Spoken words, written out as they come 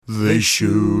They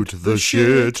shoot the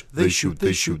shit. They shoot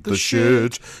the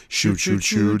shit. Shoot, shoot,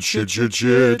 shoot, shit, shit,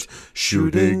 shit.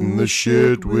 Shooting the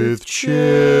shit with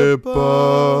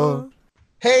Chippa.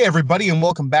 Hey, everybody, and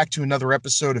welcome back to another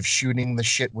episode of Shooting the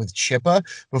Shit with Chippa.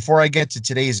 Before I get to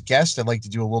today's guest, I'd like to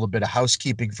do a little bit of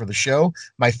housekeeping for the show.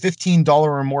 My $15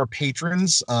 or more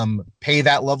patrons pay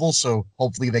that level, so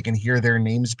hopefully they can hear their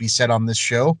names be said on this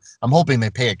show. I'm hoping they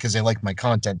pay it because they like my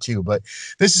content too, but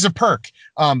this is a perk.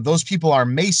 Those people are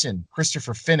Mason,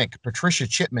 Christopher Finnick, Patricia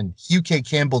Chipman, Hugh K.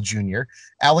 Campbell Jr.,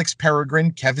 Alex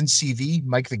Peregrine, Kevin CV,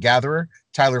 Mike the Gatherer,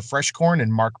 Tyler Freshcorn,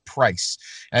 and Mark Price.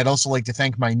 And I'd also like to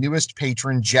thank my newest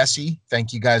patron, Jesse.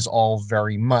 Thank you guys all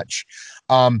very much.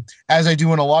 As I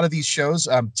do in a lot of these shows,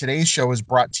 today's show is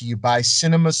brought to you by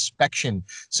CinemaSpection.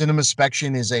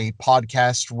 CinemaSpection is a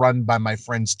podcast run by my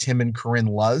friends Tim and Corinne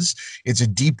Luz. It's a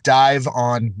deep dive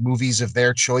on movies of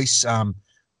their choice.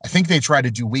 I think they try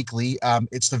to do weekly.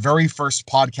 It's the very first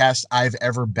podcast I've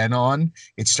ever been on.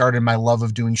 It started my love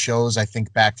of doing shows, I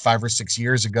think, back 5 or 6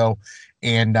 years ago.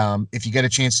 And if you get a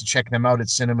chance to check them out at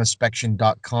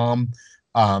cinemaspection.com,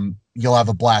 you'll have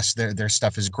a blast. Their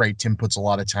stuff is great. Tim puts a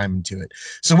lot of time into it.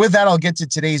 So with that, I'll get to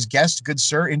today's guest. Good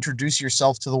sir, introduce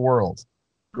yourself to the world.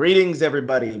 Greetings,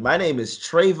 everybody. My name is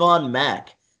Trayvon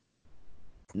Mack.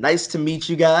 Nice to meet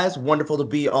you guys. Wonderful to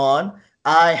be on.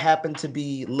 I happen to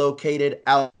be located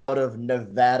out of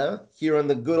Nevada, here in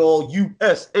the good old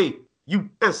USA.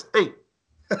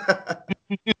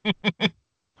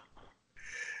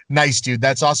 Nice, dude.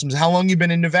 That's awesome. So how long you been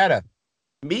in Nevada?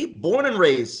 Me, born and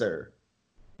raised, sir.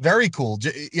 Very cool.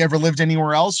 You ever lived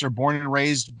anywhere else, or born and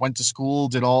raised, went to school,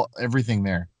 did everything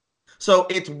there? So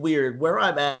it's weird. Where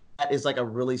I'm at is like a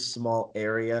really small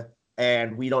area,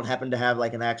 and we don't happen to have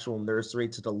like an actual nursery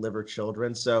to deliver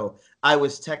children. So I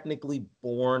was technically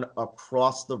born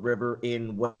across the river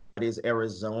in what is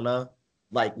Arizona,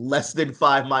 like less than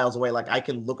 5 miles away. Like I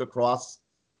can look across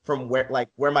from where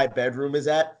my bedroom is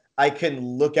at. I can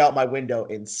look out my window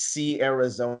and see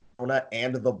Arizona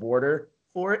and the border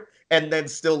for it, and then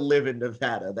still live in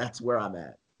Nevada. That's where I'm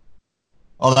at.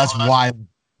 Oh, that's wild.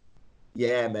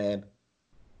 Yeah, man.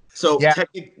 So yeah.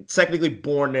 Technically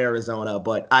born in Arizona,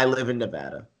 but I live in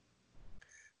Nevada.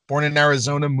 Born in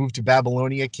Arizona, moved to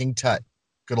Babylonia, King Tut.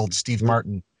 Good old Steve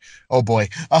Martin. Oh boy.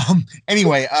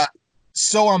 Anyway,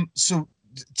 so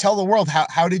tell the world,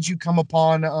 how did you come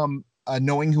upon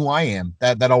knowing who I am?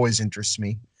 That always interests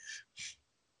me.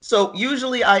 So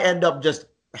usually I end up just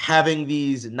having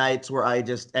these nights where I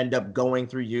just end up going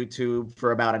through YouTube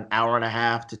for about an hour and a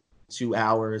half to 2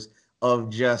 hours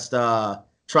of just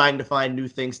trying to find new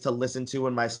things to listen to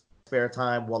in my spare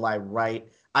time while I write.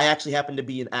 I actually happen to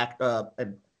be an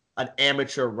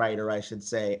amateur writer, I should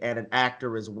say, and an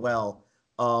actor as well.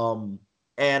 And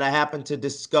I happened to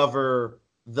discover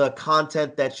the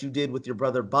content that you did with your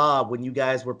brother Bob when you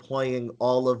guys were playing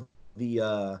all of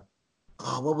the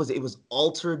what was it? It was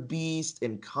Altered Beast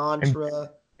and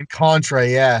Contra. And Contra,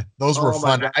 yeah. Those were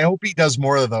fun. God. I hope he does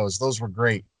more of those. Those were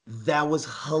great. That was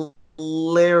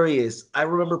hilarious. I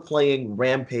remember playing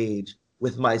Rampage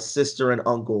with my sister and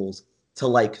uncles till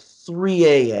like 3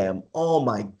 a.m. Oh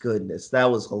my goodness.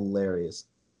 That was hilarious.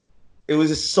 It was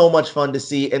just so much fun to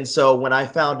see. And so when I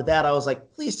found that, I was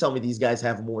like, please tell me these guys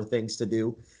have more things to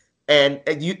do. And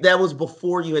that was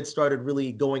before you had started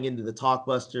really going into the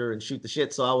Talkbuster and Shoot the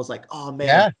Shit. So I was like, oh, man,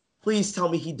 yeah. Please tell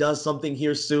me he does something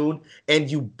here soon.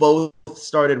 And you both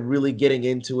started really getting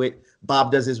into it.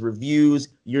 Bob does his reviews.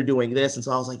 You're doing this. And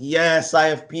so I was like, yes, I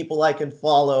have people I can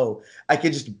follow. I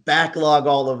can just backlog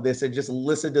all of this and just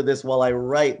listen to this while I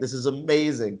write. This is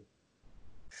amazing.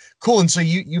 Cool. And so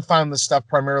you found the stuff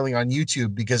primarily on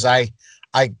YouTube, because I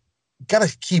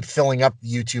gotta keep filling up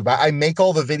YouTube. I make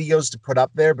all the videos to put up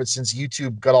there, but since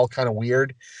YouTube got all kind of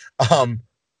weird,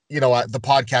 the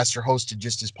podcaster hosted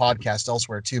just his podcast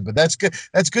elsewhere too. But that's good.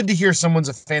 That's good to hear someone's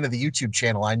a fan of the YouTube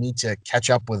channel. I need to catch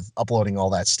up with uploading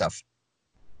all that stuff.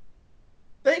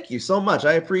 Thank you so much.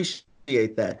 I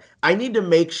appreciate that. I need to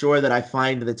make sure that I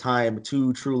find the time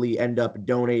to truly end up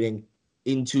donating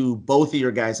into both of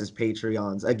your guys'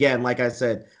 Patreons. Again, like I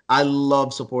said, I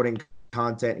love supporting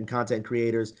content and content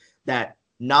creators that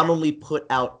not only put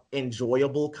out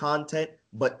enjoyable content,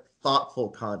 but thoughtful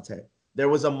content. There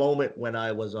was a moment when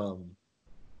I was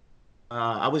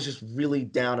just really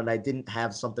down and I didn't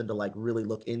have something to like really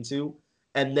look into.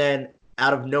 And then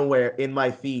out of nowhere in my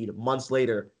feed, months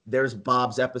later, there's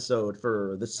Bob's episode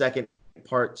for the second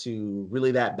part to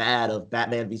Really That Bad of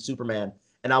Batman v Superman.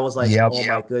 And I was like,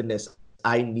 my goodness,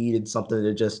 I needed something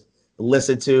to just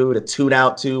listen to tune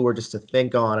out to, or just to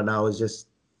think on. And I was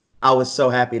so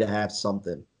happy to have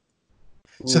something.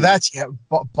 So that's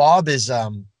Bob is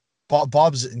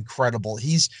Bob's incredible.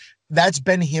 That's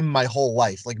been him my whole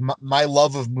life. Like my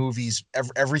love of movies,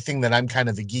 everything that I'm kind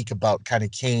of a geek about kind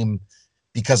of came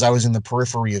because I was in the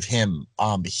periphery of him.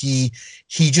 He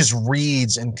just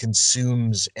reads and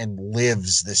consumes and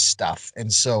lives this stuff.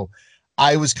 And so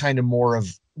I was kind of more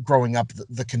of growing up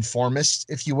the conformist,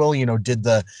 if you will, did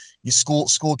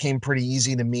school came pretty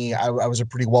easy to me. I was a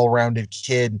pretty well-rounded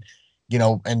kid,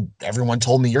 and everyone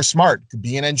told me you're smart, could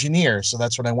be an engineer. So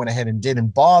that's what I went ahead and did.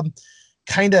 And Bob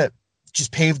kind of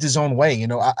just paved his own way.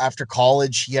 After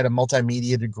college, he had a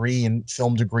multimedia degree and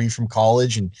film degree from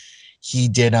college, and he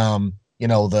did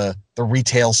the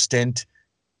retail stint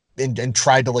and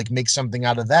tried to like make something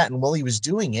out of that. And while he was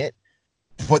doing it,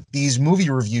 put these movie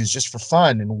reviews just for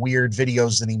fun and weird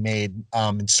videos that he made,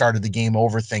 and started the Game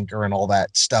Overthinker and all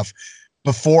that stuff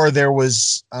before there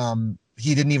was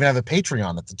he didn't even have a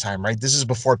Patreon at the time, right? This is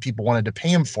before people wanted to pay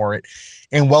him for it.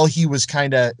 And while he was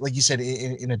kind of, like you said,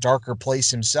 in a darker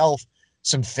place himself,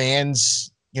 some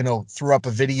fans, threw up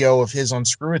a video of his on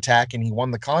Screw Attack, and he won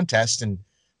the contest. And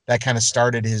that kind of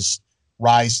started his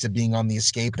rise to being on The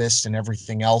Escapist and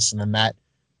everything else. And then that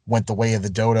went the way of the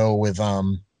dodo with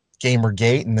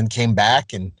Gamergate, and then came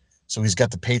back. And so he's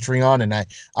got the Patreon, and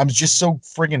I'm just so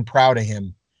friggin' proud of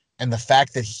him. And the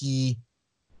fact that he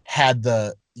had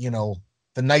the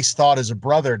nice thought as a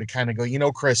brother to kind of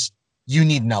go, Chris, you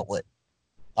need an outlet.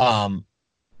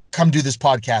 Come do this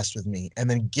podcast with me, and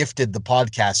then gifted the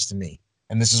podcast to me.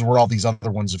 And this is where all these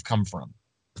other ones have come from,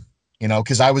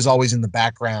 because I was always in the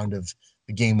background of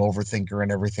the Game Overthinker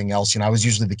and everything else. I was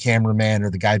usually the cameraman or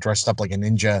the guy dressed up like a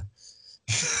ninja,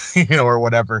 or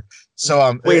whatever.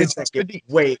 So, wait a second.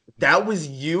 Wait, that was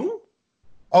you?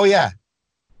 Oh yeah.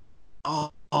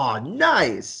 Oh,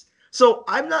 nice. So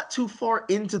I'm not too far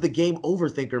into the Game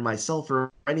Overthinker myself or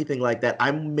anything like that.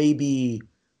 I'm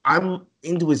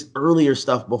into his earlier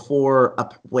stuff before.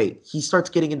 He starts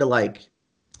getting into like,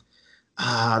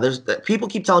 there's people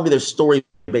keep telling me there's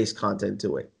story-based content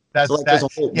to it. There's a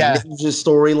whole ninja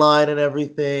storyline and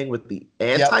everything with the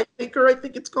Anti-Thinker, I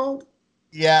think it's called.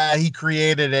 Yeah, he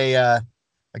created a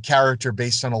character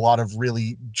based on a lot of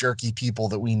really jerky people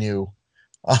that we knew,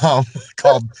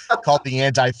 called the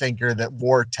Anti-Thinker, that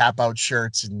wore tap-out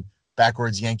shirts and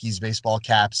backwards Yankees baseball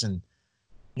caps, and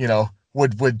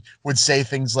would say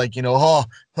things like,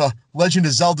 Legend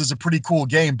of Zelda is a pretty cool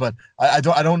game, but I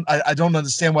don't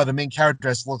understand why the main character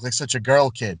has to look like such a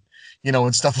girl kid,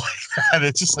 and stuff like that.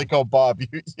 It's just like, oh, Bob,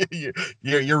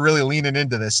 you're really leaning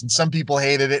into this. And some people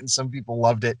hated it and some people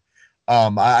loved it.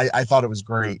 I thought it was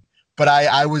great, but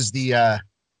I was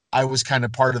kind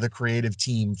of part of the creative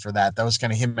team for that. That was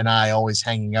kind of him and I always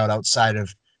hanging out outside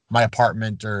of my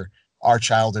apartment or our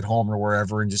childhood home or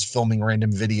wherever, and just filming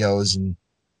random videos and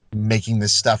making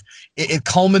this stuff. It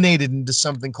culminated into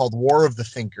something called War of the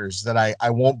Thinkers that I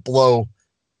won't blow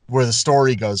where the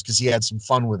story goes, because he had some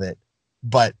fun with it.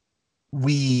 But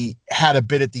we had a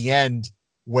bit at the end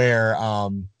where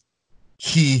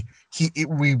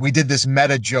we did this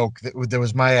meta joke that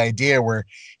was my idea, where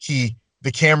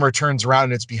the camera turns around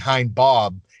and it's behind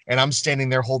Bob, and I'm standing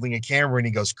there holding a camera, and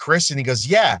he goes, Chris, and he goes,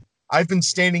 yeah, I've been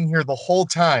standing here the whole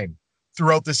time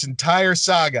throughout this entire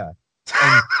saga.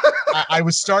 And I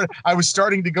was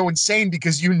starting to go insane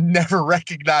because you never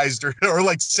recognized or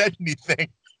like said anything.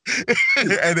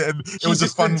 and it was a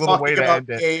fun little way to end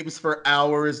it. Games for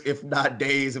hours, if not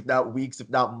days, if not weeks, if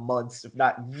not months, if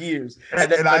not years.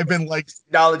 And then I've been like,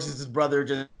 acknowledges his brother,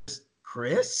 just,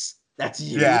 Chris, that's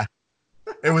you. Yeah.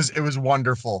 It was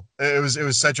wonderful. It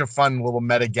was such a fun little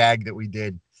meta gag that we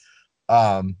did.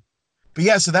 But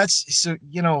yeah, so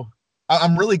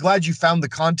I'm really glad you found the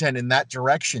content in that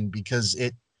direction, because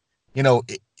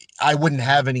I wouldn't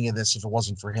have any of this if it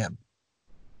wasn't for him.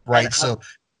 Right.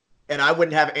 And I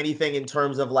wouldn't have anything in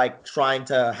terms of like trying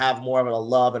to have more of a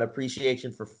love and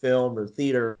appreciation for film or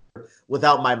theater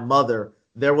without my mother.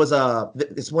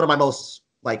 It's one of my most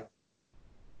like,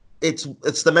 it's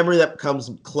the memory that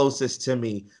comes closest to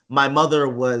me. My mother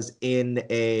was in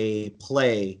a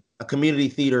play, a community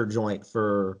theater joint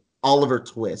for Oliver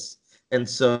Twist. And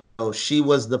so she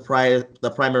was the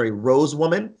primary Rose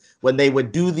woman when they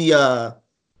would do the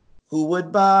who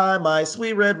would buy my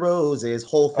sweet red roses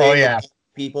whole thing. Oh, yeah.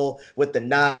 People with the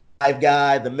knife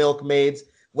guy, the milkmaids.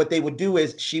 What they would do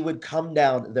is she would come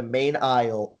down the main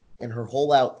aisle in her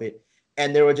whole outfit,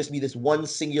 and there would just be this one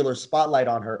singular spotlight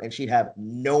on her, and she'd have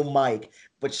no mic,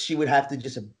 but she would have to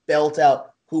just belt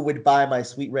out who would buy my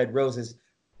sweet red roses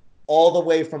all the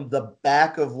way from the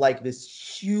back of like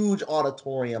this huge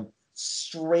auditorium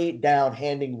straight down,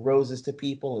 handing roses to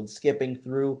people and skipping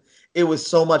through. It was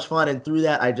so much fun. And through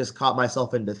that, I just caught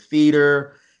myself into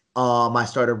theater. I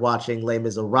started watching Les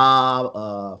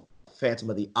Miserables, Phantom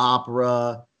of the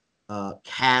Opera,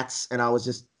 Cats, and I was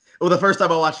just well, the first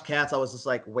time I watched Cats, I was just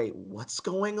like, wait, what's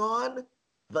going on?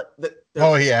 They're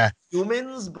Oh yeah.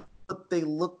 humans, but they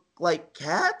look like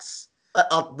cats.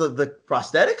 The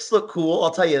prosthetics look cool.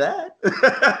 I'll tell you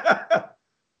that.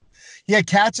 Yeah,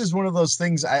 Cats is one of those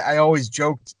things I always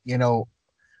joked,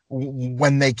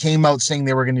 when they came out saying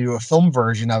they were going to do a film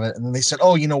version of it, and then they said,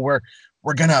 "Oh,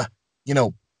 we're gonna,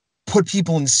 put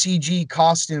people in CG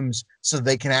costumes so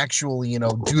they can actually,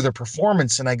 do the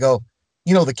performance." And I go,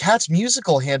 the Cats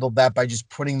musical handled that by just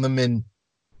putting them in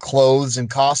clothes and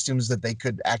costumes that they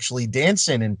could actually dance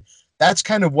in, and that's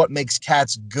kind of what makes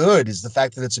Cats good, is the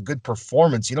fact that it's a good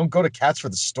performance. You don't go to Cats for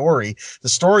the story. The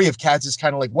story of Cats is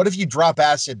kind of like, what if you drop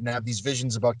acid and have these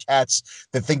visions about cats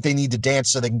that think they need to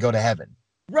dance so they can go to heaven?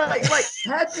 Right.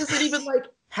 Cats doesn't even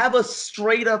have a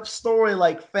straight up story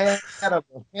like Phantom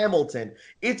or Hamilton.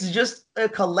 It's just a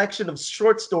collection of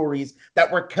short stories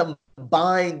that were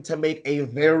combined to make a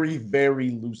very,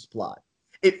 very loose plot.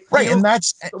 It Right, feels and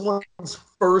that's like someone's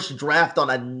first draft on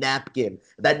a napkin.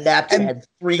 That napkin had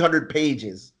 300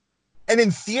 pages. And in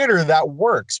theater, that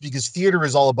works because theater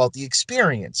is all about the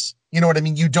experience. You know what I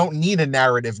mean? You don't need a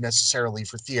narrative necessarily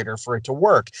for theater for it to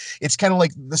work. It's kind of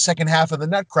like the second half of the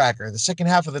Nutcracker. The second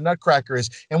half of the Nutcracker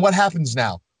is, and what happens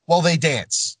now? Well, they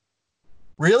dance.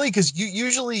 Really? Because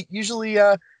usually,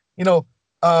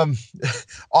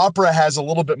 opera has a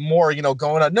little bit more,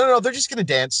 going on. No, they're just going to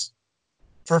dance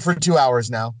for 2 hours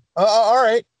now. All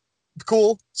right,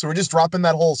 cool. So we're just dropping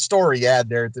that whole story ad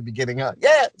there at the beginning.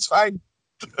 Yeah, it's fine.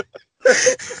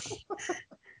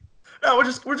 No, we're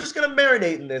just gonna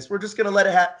marinate in this. We're just gonna let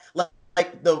it have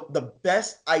like the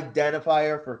best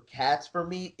identifier for Cats for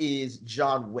me is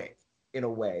John Wick in a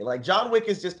way. Like John Wick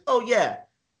is just, oh yeah,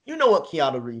 you know what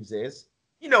Keanu Reeves is.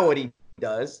 You know what he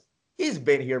does. He's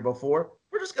been here before.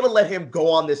 We're just gonna let him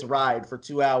go on this ride for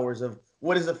 2 hours of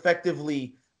what is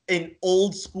effectively an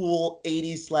old school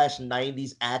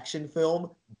 80s/90s action film,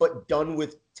 but done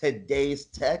with today's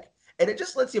tech. And it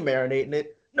just lets you marinate in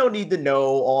it. No need to know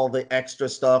all the extra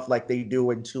stuff like they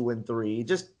do in 2 and 3.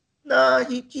 Just,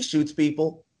 he shoots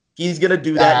people. He's going to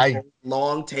do that in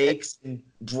long takes and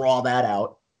draw that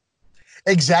out.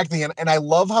 Exactly. And I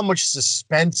love how much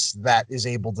suspense that is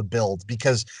able to build,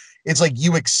 because it's like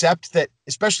you accept that,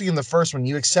 especially in the first one,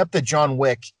 you accept that John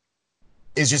Wick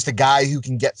is just a guy who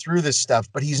can get through this stuff,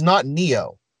 but he's not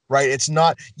Neo, right? It's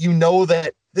not,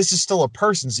 that this is still a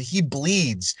person. So he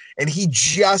bleeds and he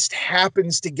just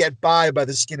happens to get by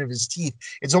the skin of his teeth.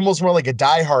 It's almost more like a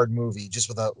Die Hard movie, just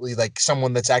with like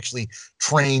someone that's actually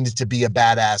trained to be a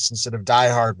badass instead of Die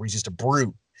Hard, where he's just a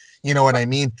brute. You know what I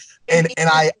mean? And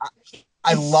I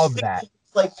love that.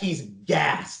 It's like he's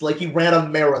gassed, like he ran a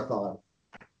marathon.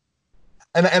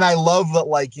 And I love that,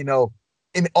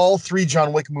 in all 3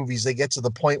 John Wick movies, they get to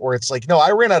the point where it's like, no,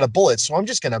 I ran out of bullets, so I'm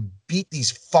just going to beat these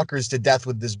fuckers to death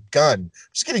with this gun. I'm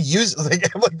just going to use it.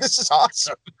 I'm like, this is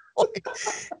awesome.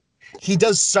 He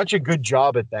does such a good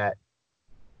job at that.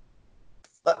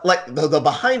 Like the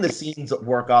behind the scenes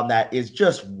work on that is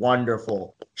just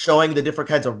wonderful. Showing the different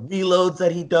kinds of reloads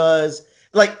that he does.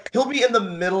 Like he'll be in the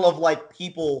middle of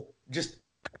people just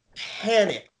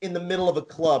panic in the middle of a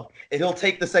club, and he'll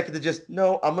take the second to just,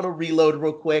 no, I'm gonna reload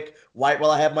real quick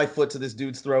while I have my foot to this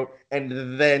dude's throat,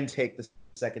 and then take the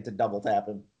second to double tap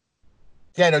him.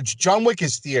 Yeah, no, John Wick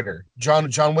is theater. John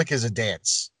Wick is a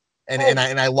dance, and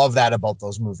I love that about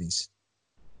those movies.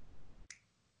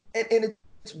 And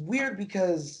it's weird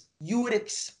because you would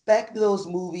expect those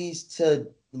movies to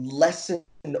lessen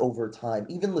over time,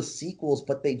 even the sequels,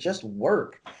 but they just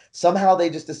work. Somehow they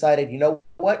just decided, you know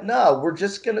what? No, we're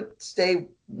just gonna stay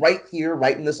right here,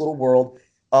 right in this little world.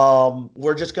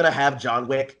 We're just gonna have John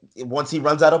Wick. Once he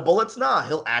runs out of bullets,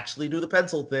 he'll actually do the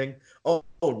pencil thing. Oh,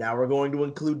 now we're going to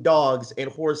include dogs and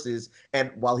horses,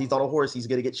 and while he's on a horse, he's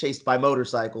gonna get chased by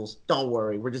motorcycles. Don't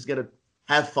worry, we're just gonna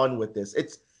have fun with this.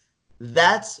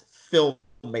 That's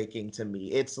filmmaking to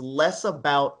me. It's less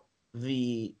about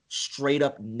the straight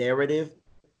up narrative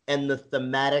and the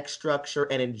thematic structure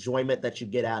and enjoyment that you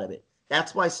get out of it.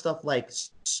 That's why stuff like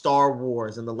Star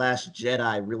Wars and The Last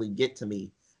Jedi really get to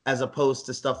me, as opposed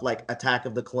to stuff like Attack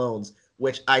of the Clones,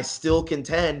 which I still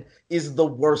contend is the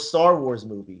worst Star Wars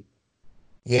movie.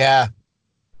 Yeah,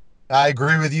 I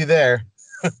agree with you there.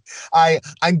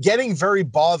 I'm getting very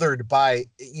bothered by,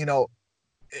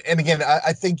 and again,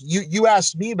 I think you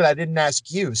asked me, but I didn't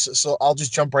ask you. So I'll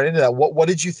just jump right into that. What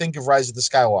did you think of Rise of the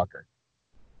Skywalker?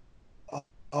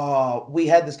 We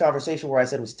had this conversation where I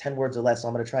said it was 10 words or less, so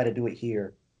I'm going to try to do it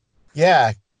here.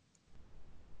 Yeah.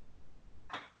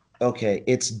 Okay,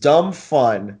 it's dumb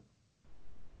fun,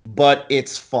 but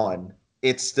it's fun.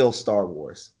 It's still Star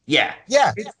Wars. Yeah.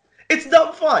 Yeah. It's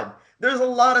dumb fun. There's a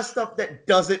lot of stuff that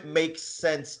doesn't make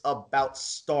sense about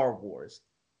Star Wars,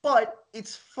 but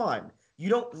it's fun. You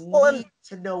don't Well, need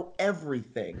to know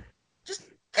everything. Just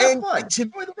have and fun. and to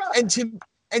Enjoy the ride. and to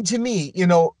and to me,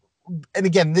 and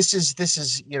again, this is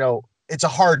it's a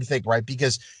hard thing, right?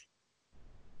 Because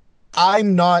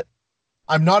I'm not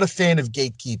I'm not a fan of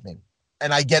gatekeeping.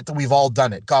 And I get that we've all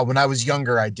done it. God, when I was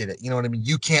younger, I did it. You know what I mean?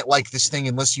 You can't like this thing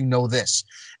unless you know this.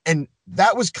 And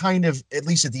that was kind of, at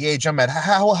least at the age I'm at.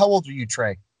 How old are you,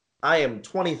 Trey? I am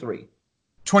 23.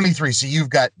 23. So you've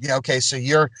got, yeah, okay. So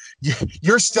you're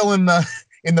still in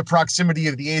the proximity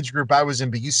of the age group I was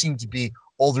in, but you seem to be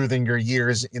older than your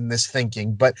years in this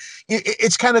thinking. But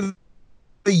it's kind of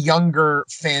the younger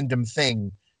fandom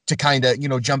thing to kind of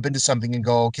jump into something and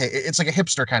go, okay, it's like a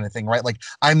hipster kind of thing, right? Like,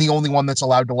 I'm the only one that's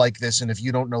allowed to like this, and if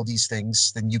you don't know these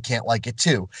things, then you can't like it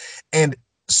too. And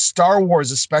Star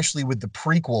Wars, especially with the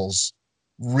prequels,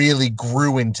 really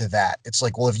grew into that. It's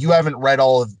like, well, if you haven't read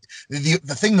all of the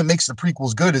thing that makes the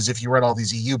prequels good is if you read all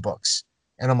these EU books.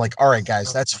 And I'm like, all right,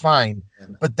 guys, that's fine,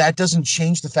 but that doesn't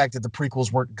change the fact that the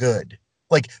prequels weren't good.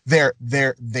 Like,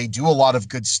 they do a lot of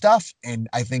good stuff, and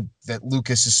I think that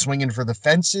Lucas is swinging for the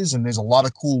fences, and there's a lot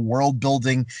of cool world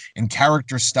building and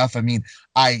character stuff. I mean,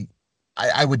 I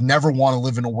would never want to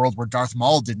live in a world where Darth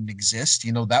Maul didn't exist.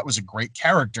 That was a great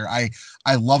character. I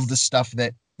love the stuff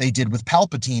that they did with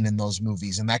Palpatine in those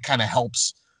movies, and that kind of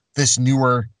helps this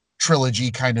newer trilogy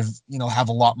kind of have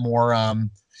a lot more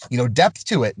depth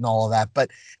to it and all of that. But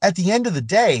at the end of the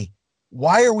day,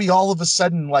 why are we all of a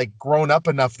sudden like grown up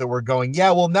enough that we're going,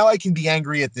 yeah, well, now I can be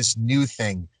angry at this new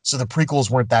thing, so the prequels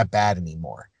weren't that bad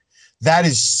anymore? That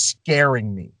is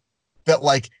scaring me. That,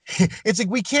 like, it's like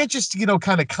we can't just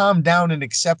kind of calm down and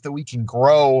accept that we can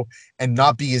grow and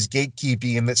not be as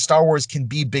gatekeepy, and that Star Wars can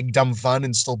be big dumb fun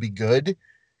and still be good.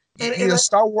 And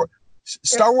Star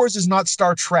Wars is not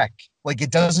Star Trek. Like,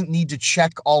 it doesn't need to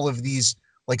check all of these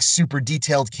like super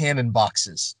detailed canon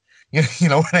boxes. You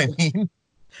know what I mean?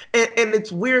 and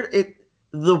it's weird.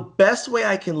 The best way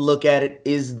I can look at it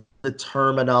is the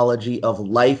terminology of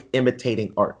life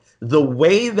imitating art. The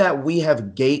way that we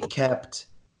have gate kept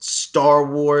Star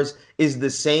Wars is the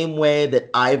same way that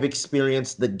I've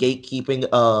experienced the gatekeeping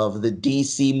of the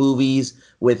DC movies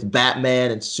with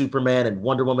Batman and Superman and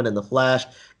Wonder Woman and The Flash,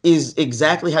 is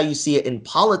exactly how you see it in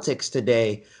politics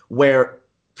today, where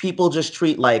people just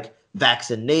treat like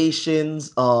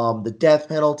vaccinations, the death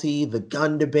penalty, the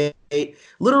gun debate,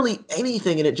 literally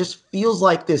anything. And it just feels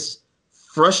like this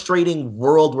frustrating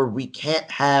world where we can't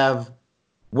have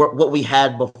what we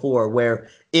had before, where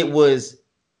it was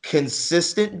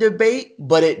consistent debate,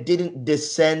 but it didn't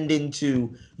descend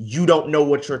into you don't know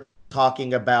what you're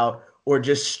talking about or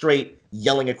just straight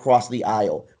yelling across the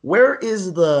aisle. Where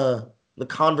is the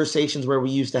conversations where we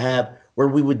used to have where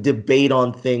we would debate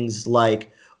on things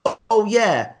like, oh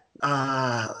yeah,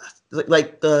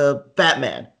 like the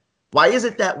Batman. Why is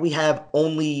it that we have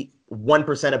only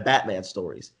 1% of Batman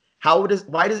stories?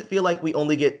 Why does it feel like we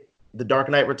only get The Dark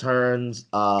Knight Returns,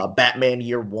 Batman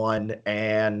Year One,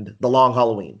 and The Long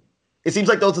Halloween? It seems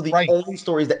like those are the Right. only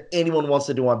stories that anyone wants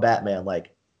to do on Batman.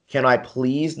 Like, can I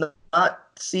please not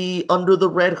see Under the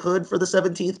Red Hood for the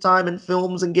 17th time in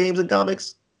films and games and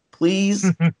comics?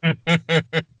 Please.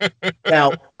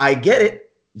 Now, I get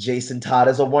it. Jason Todd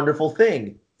is a wonderful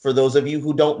thing. For those of you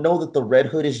who don't know that the Red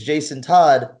Hood is Jason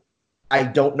Todd, I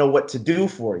don't know what to do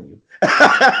for you.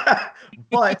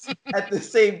 But at the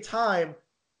same time,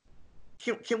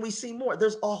 can we see more?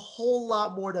 There's a whole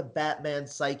lot more to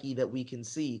Batman's psyche that we can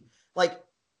see. Like,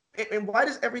 and why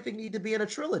does everything need to be in a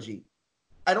trilogy?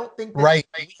 I don't think that Right.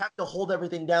 we have to hold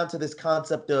everything down to this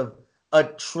concept of a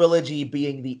trilogy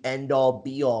being the end all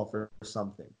be all for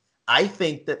something. I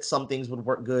think that some things would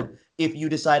work good if you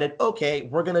decided, okay,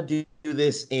 we're going to do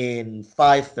this in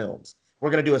 5 films. We're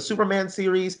going to do a Superman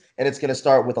series, and it's going to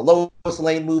start with a Lois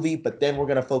Lane movie, but then we're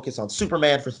going to focus on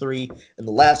Superman for 3, and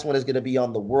the last one is going to be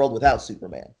on the world without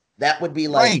Superman. That would be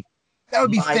like Right. That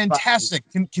would be my fantastic.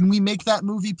 Can we make that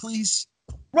movie, please?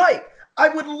 Right. I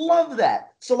would love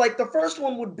that. So, like, the first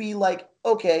one would be like,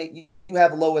 okay, you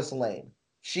have Lois Lane.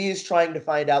 She is trying to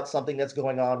find out something that's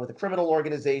going on with a criminal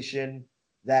organization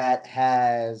that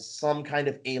has some kind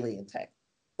of alien tech.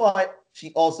 But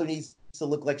she also needs to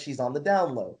look like she's on the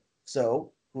download.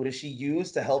 So, who does she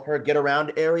use to help her get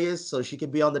around areas so she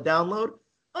can be on the download?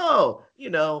 Oh,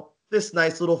 this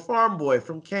nice little farm boy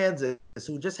from Kansas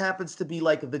who just happens to be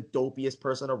like the dopiest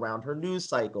person around her news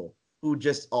cycle, who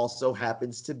just also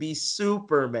happens to be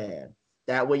Superman.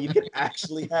 That way you can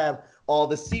actually have all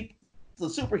the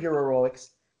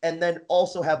superheroics, and then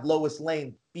also have Lois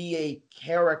Lane be a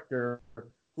character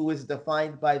who is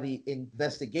defined by the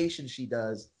investigation she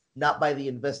does, not by the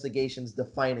investigations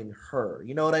defining her.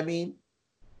 You know what I mean?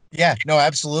 Yeah, no,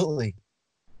 absolutely.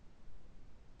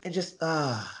 And just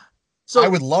I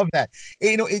would love that.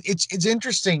 It's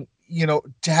interesting,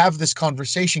 to have this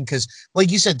conversation because,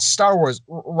 like you said, Star Wars,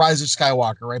 Rise of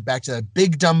Skywalker, right back to that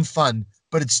big dumb fun,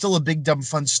 but it's still a big dumb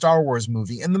fun Star Wars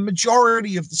movie, and the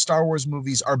majority of the Star Wars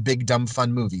movies are big dumb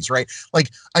fun movies, right? Like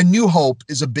A New Hope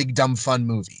is a big dumb fun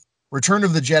movie. Return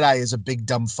of the Jedi is a big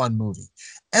dumb fun movie.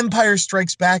 Empire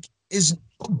Strikes Back is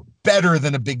better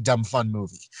than a big dumb fun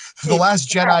movie. The Last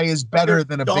Jedi is better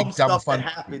than a big dumb fun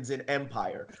that happens in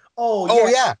Empire. Oh Oh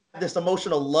yeah, yeah. this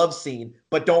emotional love scene,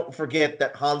 but don't forget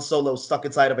that Han Solo stuck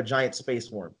inside of a giant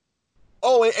space worm.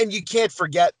 Oh, and you can't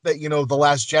forget that, The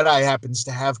Last Jedi happens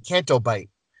to have Canto Bight,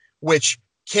 which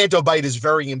Canto Bight is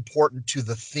very important to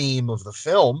the theme of the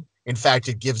film. In fact,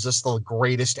 it gives us the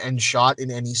greatest end shot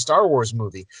in any Star Wars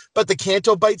movie. But the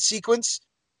Canto Bight sequence,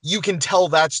 you can tell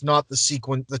that's not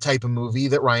the type of movie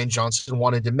that Rian Johnson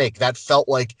wanted to make. That felt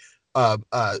like a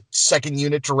second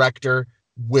unit director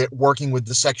working with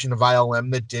the section of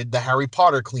ILM that did the Harry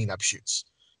Potter cleanup shoots.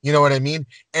 You know what I mean?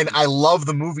 And I love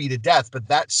the movie to death, but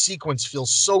that sequence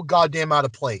feels so goddamn out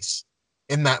of place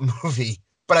in that movie.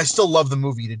 But I still love the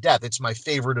movie to death. It's my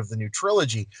favorite of the new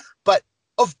trilogy. But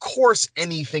of course,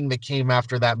 anything that came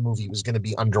after that movie was going to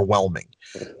be underwhelming.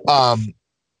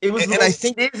 It was, and I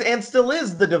think it is and still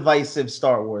is the divisive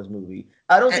Star Wars movie.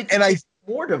 I don't think it's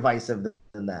more divisive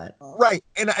than that. Right.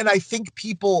 And I think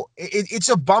people, it's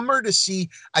a bummer to see.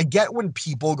 I get when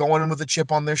people go in with a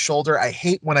chip on their shoulder. I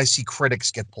hate when I see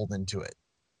critics get pulled into it.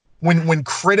 When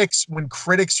critics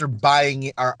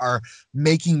are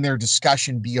making their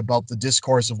discussion be about the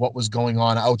discourse of what was going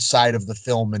on outside of the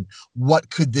film and what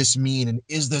could this mean, and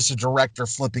is this a director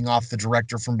flipping off the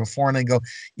director from before? And I go,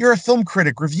 you're a film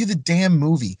critic, review the damn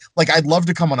movie. Like, I'd love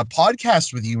to come on a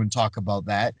podcast with you and talk about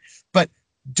that, but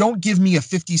don't give me a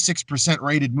 56%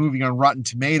 rated movie on Rotten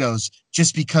Tomatoes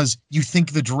just because you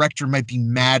think the director might be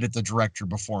mad at the director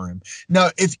before him. Now,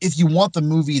 if you want the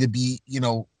movie to be,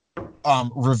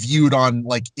 reviewed on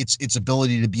like its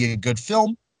ability to be a good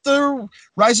film, the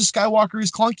Rise of Skywalker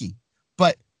is clunky,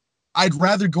 but I'd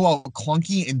rather go out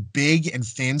clunky and big and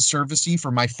fan servicey for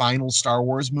my final Star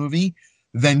Wars movie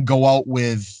than go out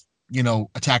with,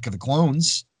 Attack of the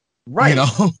Clones. Right.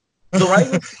 The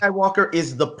Rise of Skywalker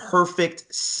is the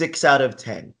perfect 6 out of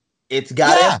 10. It's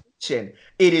got action.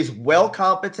 It is well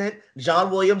competent. John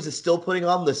Williams is still putting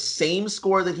on the same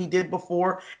score that he did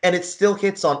before, and it still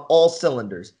hits on all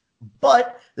cylinders.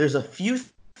 But there's a few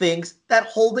things that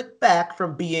hold it back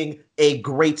from being a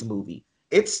great movie.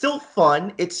 It's still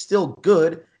fun. It's still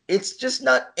good. It's just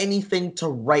not anything to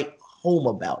write home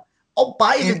about. I'll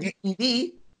buy the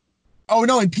DVD. Oh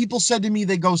no! And people said to me,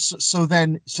 they go, so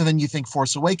then you think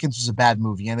Force Awakens was a bad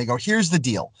movie? And they go, here's the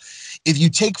deal: if you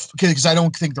take, because I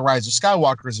don't think The Rise of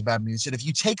Skywalker is a bad movie. I said, if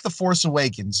you take The Force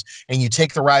Awakens and you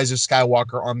take The Rise of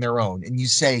Skywalker on their own, and you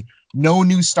say no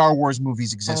new Star Wars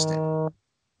movies existed,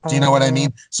 do you know what I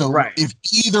mean? So if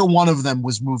either one of them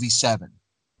was movie 7,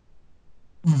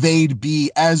 they'd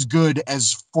be as good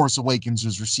as Force Awakens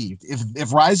was received.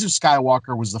 If Rise of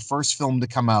Skywalker was the first film to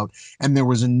come out and there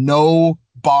was no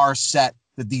bar set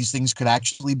that these things could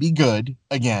actually be good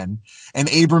again, and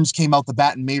Abrams came out the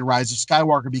bat and made Rise of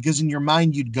Skywalker, because in your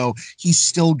mind you'd go,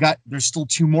 there's still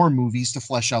 2 more movies to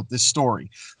flesh out this story.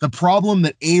 The problem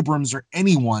that Abrams or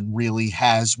anyone really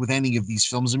has with any of these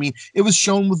films, I mean, it was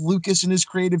shown with Lucas and his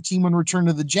creative team on Return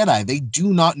of the Jedi. They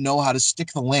do not know how to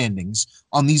stick the landings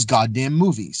on these goddamn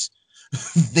movies.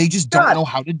 They just don't know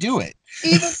how to do it.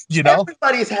 Even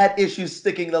everybody's had issues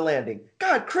sticking the landing.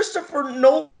 God, Christopher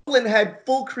Nolan had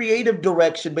full creative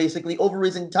direction basically over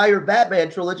his entire Batman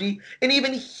trilogy, and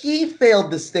even he failed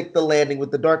to stick the landing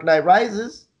with The Dark Knight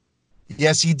Rises.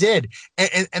 Yes, he did.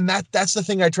 And that's the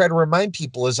thing I try to remind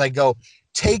people as I go,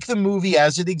 take the movie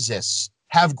as it exists,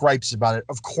 have gripes about it.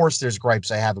 Of course there's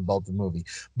gripes I have about the movie,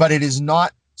 but it is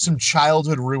not some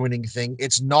childhood ruining thing.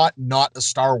 It's not a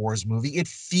Star Wars movie. It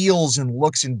feels and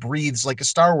looks and breathes like a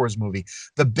Star Wars movie.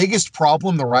 The biggest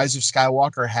problem The Rise of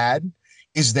Skywalker had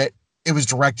is that it was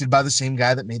directed by the same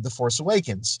guy that made The Force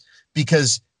Awakens,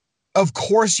 because of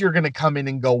course you're going to come in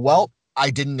and go, well,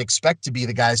 I didn't expect to be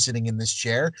the guy sitting in this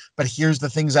chair, but here's the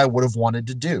things I would have wanted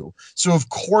to do. So of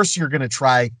course you're going to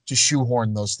try to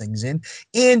shoehorn those things in,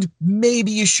 and maybe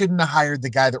you shouldn't have hired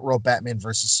the guy that wrote Batman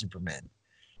versus Superman.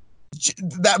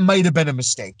 That might have been a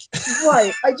mistake.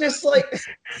 Right. I just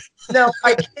now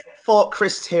I can't fault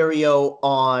Chris Terrio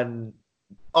on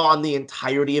the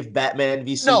entirety of Batman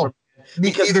v Superman. No,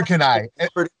 neither can I.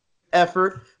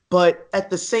 Effort, but at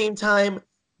the same time,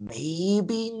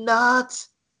 maybe not.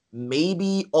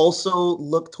 maybe also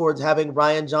look towards having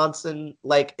Ryan Johnson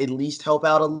like at least help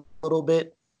out a little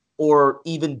bit, or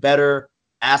even better,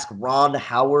 ask Ron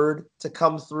Howard to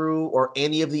come through or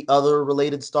any of the other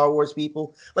related Star Wars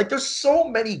people. Like, there's so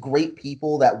many great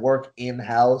people that work in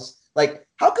house. Like,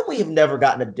 how come we have never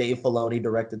gotten a Dave Filoni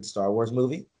directed Star Wars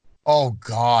movie? Oh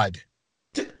God.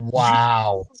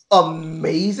 Wow.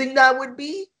 Amazing that would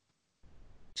be.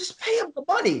 Just pay him the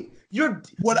money. You're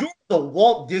the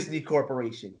Walt Disney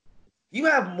Corporation. You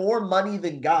have more money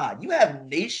than God. You have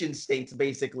nation states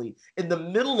basically in the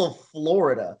middle of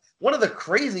Florida, one of the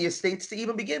craziest states to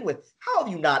even begin with. How have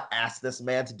you not asked this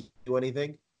man to do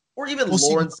anything? Or even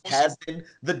Lawrence Kasdan,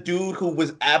 the dude who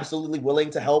was absolutely willing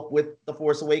to help with The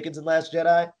Force Awakens and Last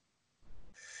Jedi.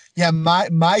 Yeah,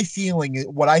 my feeling,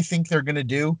 what I think they're going to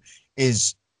do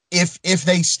is if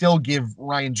they still give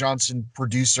Ryan Johnson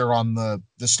producer on the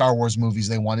Star Wars movies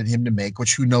they wanted him to make,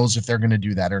 which who knows if they're going to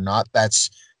do that or not.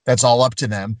 That's all up to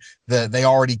them. They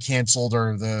already canceled,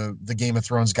 or the Game of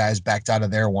Thrones guys backed out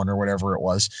of their one or whatever it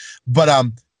was. But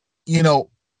you know,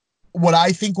 what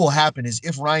I think will happen is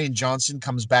if Ryan Johnson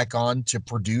comes back on to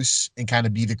produce and kind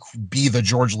of be the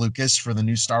George Lucas for the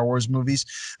new Star Wars movies,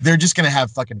 they're just going to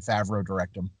have fucking Favreau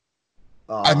direct them.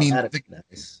 I mean,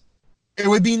 nice. It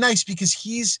would be nice because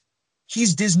he's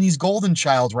Disney's golden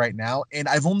child right now, and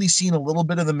I've only seen a little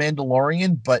bit of The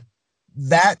Mandalorian, but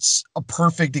that's a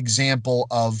perfect example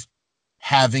of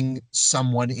having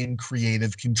someone in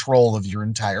creative control of your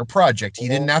entire project. He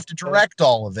didn't have to direct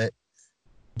all of it,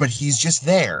 but he's just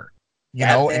there.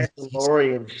 That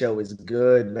Mandalorian show is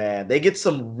good, man. They get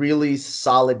some really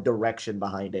solid direction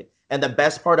behind it. And the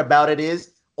best part about it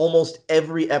is almost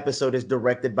every episode is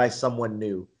directed by someone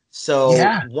new. So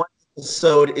one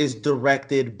episode is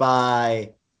directed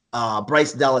by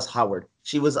Bryce Dallas Howard.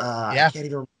 She was I can't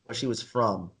even remember where she was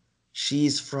from.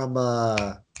 She's from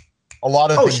a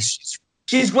lot of things.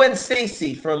 She's Gwen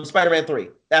Stacy from Spider-Man 3.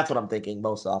 That's what I'm thinking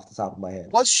most off the top of my head.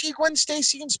 Was she Gwen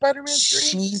Stacy in Spider-Man 3?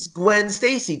 She's Gwen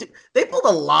Stacy. They pulled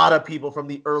a lot of people from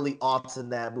the early aughts in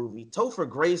that movie. Topher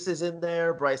Grace is in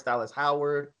there, Bryce Dallas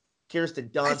Howard, Kirsten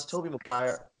Dunst, Tobey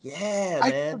Maguire. Yeah, man.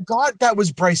 I forgot that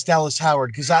was Bryce Dallas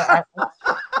Howard because I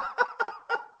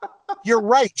You're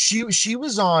right. She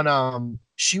was on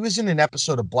she was in an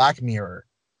episode of Black Mirror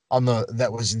that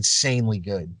was insanely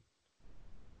good.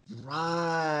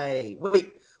 Right.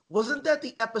 Wait, wasn't that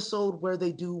the episode where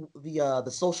they do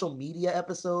the social media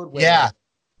episode? Where,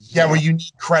 where you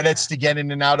need credits to get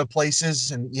in and out of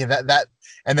places, and that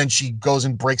and then she goes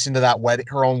and breaks into that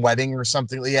her own wedding or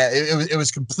something. Yeah, it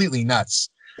was completely nuts.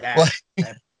 That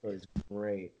was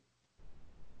great.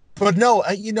 But no,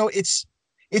 it's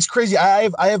crazy. I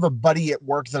have a buddy at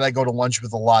work that I go to lunch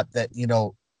with a lot that,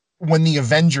 when the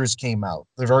Avengers came out,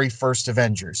 the very first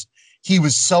Avengers, he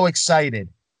was so excited.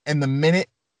 And the minute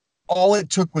all it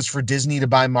took was for Disney to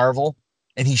buy Marvel,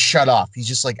 and he shut off. He's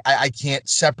just like, I can't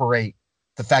separate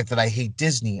the fact that I hate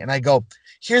Disney. And I go,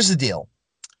 here's the deal.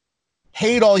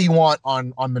 Hate all you want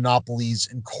on monopolies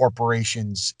and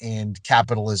corporations and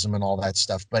capitalism and all that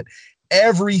stuff. But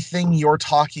everything you're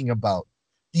talking about,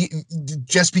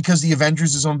 just because the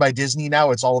Avengers is owned by Disney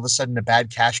now, it's all of a sudden a bad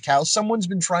cash cow. Someone's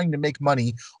been trying to make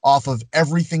money off of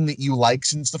everything that you like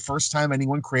since the first time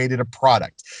anyone created a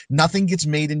product. Nothing gets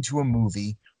made into a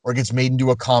movie or gets made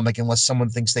into a comic unless someone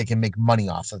thinks they can make money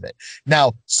off of it.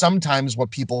 Now, sometimes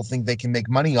what people think they can make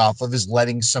money off of is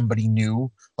letting somebody new,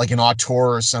 like an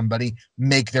auteur or somebody,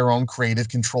 make their own creative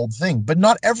controlled thing. But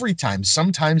not every time.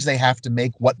 Sometimes they have to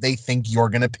make what they think you're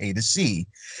going to pay to see.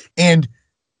 And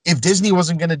if Disney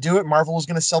wasn't going to do it, Marvel was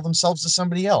going to sell themselves to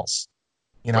somebody else,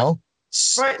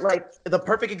 Right. Like the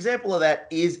perfect example of that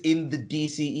is in the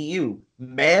DCEU.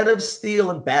 Man of Steel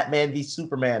and Batman v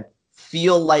Superman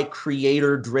feel like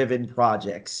creator-driven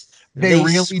projects. They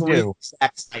really do.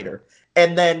 Zack Snyder.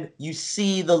 And then you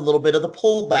see the little bit of the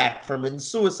pullback from in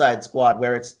Suicide Squad,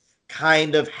 where it's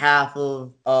kind of half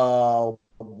of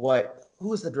who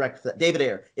was the director for that? David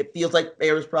Ayer. It feels like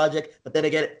Ayer's project, but then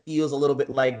again, it feels a little bit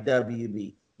like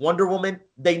WB. Wonder Woman,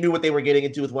 they knew what they were getting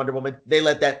into with Wonder Woman. They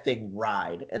let that thing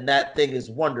ride, and that thing is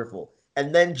wonderful.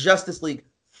 And then Justice League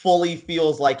fully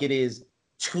feels like it is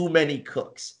too many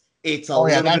cooks. It's a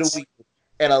little bit of weakness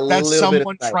and a little bit of That's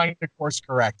someone trying to course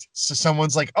correct. So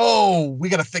someone's like, "Oh, we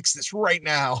got to fix this right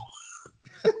now."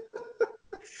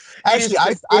 Actually,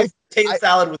 I potato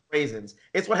salad with raisins.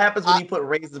 It's what happens when you put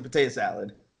raisins in potato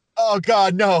salad. Oh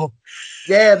God, no!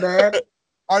 Yeah, man.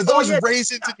 Are those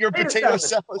raisins in your potato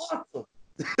salad? Awesome.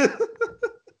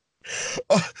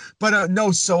 But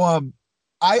no, so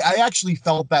I actually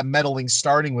felt that meddling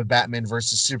starting with Batman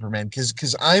versus Superman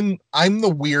because I'm the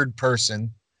weird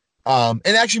person And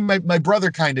actually my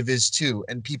brother kind of is too,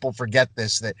 and people forget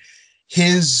this, that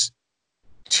his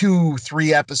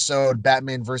 2-3 episode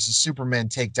Batman versus Superman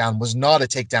takedown was not a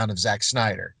takedown of Zack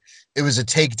Snyder. It was a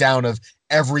takedown of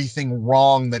everything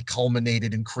wrong that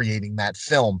culminated in creating that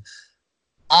film.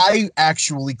 I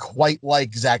actually quite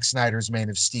like Zack Snyder's Man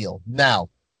of Steel. Now,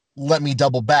 let me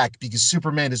double back because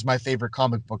Superman is my favorite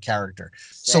comic book character.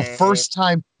 So Same.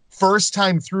 first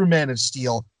time through Man of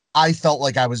Steel, I felt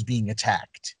like I was being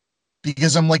attacked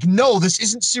because I'm like, no, this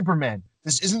isn't Superman.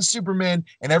 This isn't Superman,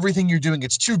 and everything you're doing,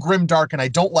 it's too grim dark, and I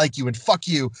don't like you, and fuck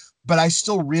you. But I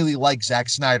still really like Zack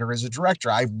Snyder as a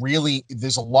director.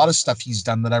 There's a lot of stuff he's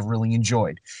done that I've really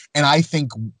enjoyed. And I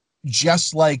think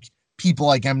just like people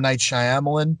like M. Night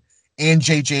Shyamalan and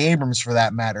J.J. Abrams, for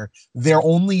that matter, they're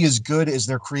only as good as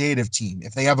their creative team.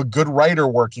 If they have a good writer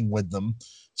working with them,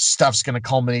 stuff's going to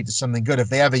culminate to something good. If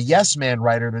they have a yes man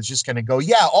writer that's just going to go,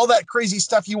 yeah, all that crazy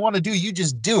stuff you want to do, you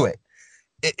just do it.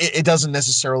 It doesn't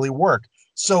necessarily work.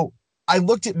 So I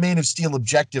looked at Man of Steel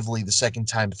objectively the second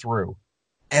time through,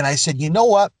 and I said, you know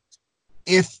what?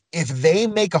 If they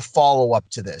make a follow-up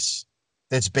to this,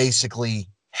 that's basically,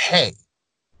 hey,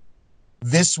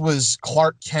 this was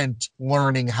Clark Kent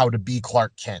learning how to be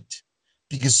Clark Kent,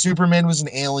 because Superman was an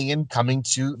alien coming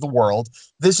to the world.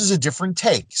 This is a different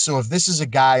take. So if this is a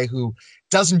guy who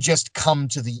doesn't just come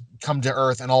to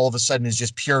Earth and all of a sudden is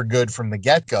just pure good from the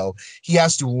get-go, he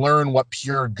has to learn what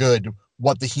pure good,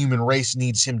 what the human race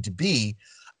needs him to be.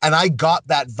 And I got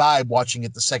that vibe watching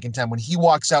it the second time when he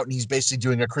walks out and he's basically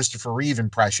doing a Christopher Reeve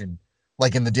impression,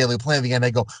 like in the Daily Planet at the end.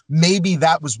 I go, maybe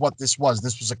that was what this was.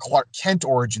 This was a Clark Kent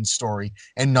origin story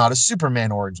and not a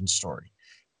Superman origin story.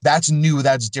 That's new.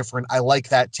 That's different. I like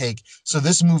that take. So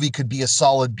this movie could be a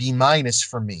solid B-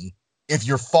 for me if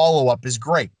your follow-up is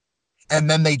great. And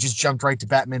then they just jumped right to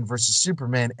Batman versus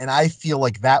Superman. And I feel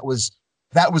like that was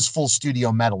full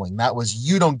studio meddling. That was,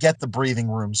 you don't get the breathing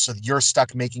room, so you're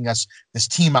stuck making us this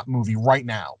team-up movie right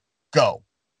now. Go.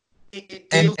 It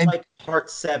feels like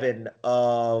part 7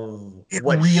 of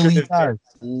what really should have been does.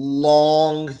 a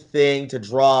long thing to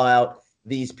draw out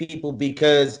these people,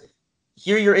 because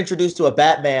here you're introduced to a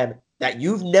Batman that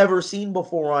you've never seen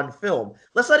before on film.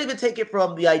 Let's not even take it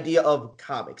from the idea of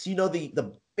comics. You know,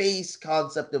 the base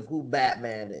concept of who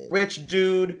Batman is. Rich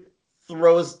dude,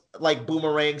 throws like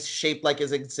boomerangs shaped like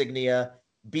his insignia,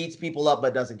 beats people up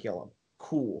but doesn't kill them.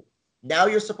 Cool. Now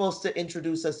you're supposed to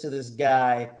introduce us to this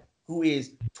guy who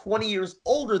is 20 years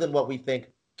older than what we think,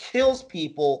 kills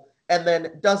people, and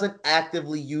then doesn't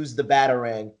actively use the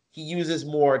Batarang. He uses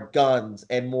more guns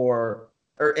and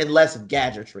less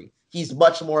gadgetry. He's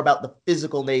much more about the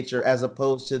physical nature as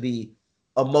opposed to the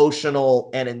emotional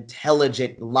and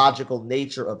intelligent, logical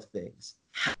nature of things.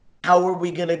 How are we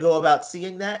going to go about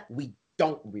seeing that? We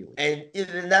don't really.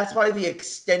 And that's why the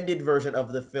extended version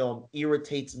of the film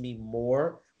irritates me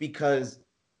more, because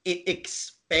it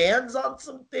expands on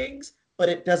some things, but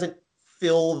it doesn't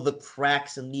fill the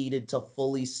cracks needed to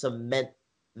fully cement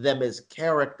them as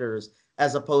characters,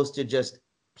 as opposed to just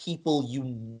people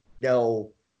you know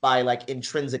by like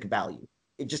intrinsic value.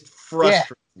 It just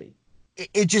frustrates me.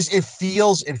 It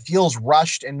feels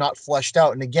rushed and not fleshed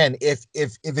out. And again, if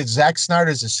it's Zack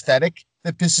Snyder's aesthetic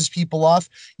that pisses people off,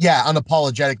 yeah,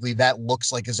 unapologetically that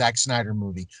looks like a Zack Snyder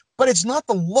movie. But it's not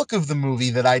the look of the movie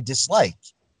that I dislike.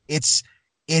 It's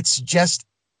just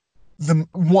the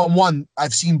one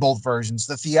I've seen both versions.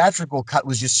 The theatrical cut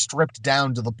was just stripped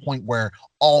down to the point where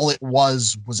all it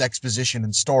was exposition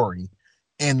and story.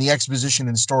 And the exposition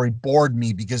and story bored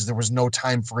me because there was no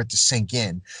time for it to sink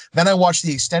in. Then I watched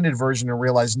the extended version and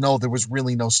realized, no, there was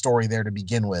really no story there to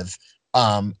begin with.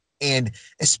 And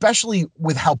especially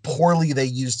with how poorly they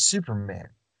used Superman.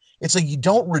 It's like, you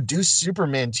don't reduce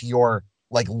Superman to your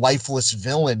like lifeless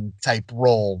villain type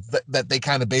role that they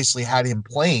kind of basically had him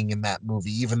playing in that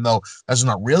movie, even though that's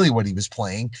not really what he was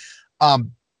playing.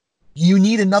 You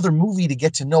need another movie to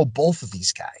get to know both of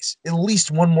these guys, at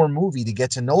least one more movie to get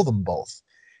to know them both.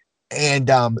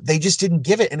 And they just didn't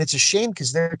give it. And it's a shame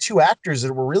because they're two actors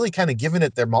that were really kind of giving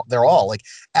it their all. Like,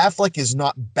 Affleck is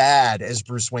not bad as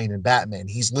Bruce Wayne and Batman.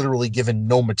 He's literally given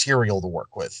no material to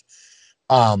work with.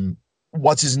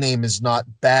 What's his name is not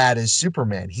bad as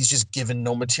Superman. He's just given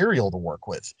no material to work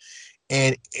with.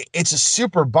 And it's a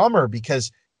super bummer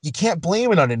because you can't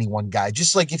blame it on any one guy.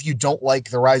 Just like if you don't like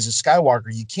The Rise of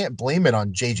Skywalker, you can't blame it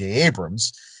on J.J.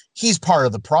 Abrams. He's part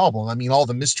of the problem. I mean, all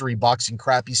the mystery boxing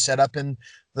crap he set up in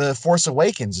The Force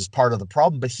Awakens is part of the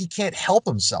problem, but he can't help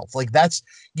himself. Like,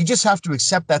 you just have to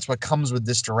accept that's what comes with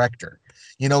this director,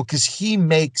 because he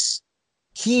made,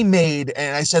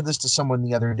 and I said this to someone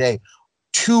the other day,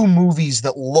 2 movies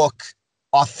that look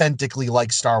authentically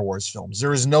like Star Wars films.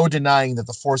 There is no denying that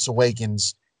The Force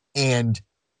Awakens and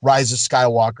Rise of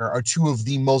Skywalker are two of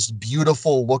the most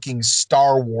beautiful looking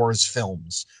Star Wars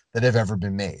films that have ever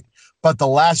been made. But The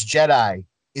Last Jedi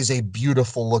is a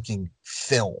beautiful looking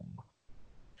film.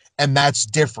 And that's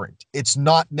different. It's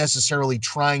not necessarily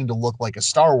trying to look like a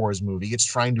Star Wars movie. It's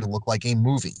trying to look like a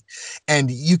movie. And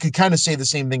you could kind of say the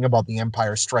same thing about The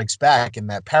Empire Strikes Back in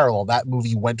that parallel. That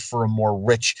movie went for a more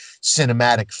rich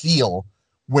cinematic feel,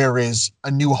 whereas A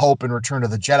New Hope and Return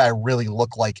of the Jedi really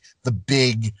look like the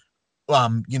big,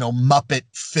 Muppet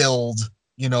filled,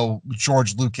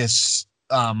 George Lucas,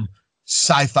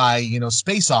 sci-fi,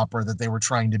 space opera that they were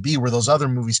trying to be, where those other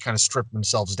movies kind of stripped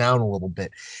themselves down a little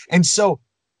bit. And so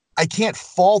I can't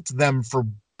fault them for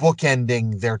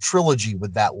bookending their trilogy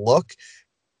with that look.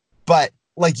 But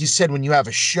like you said, when you have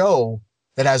a show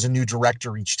that has a new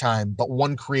director each time, but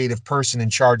one creative person in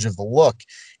charge of the look,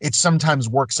 it sometimes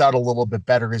works out a little bit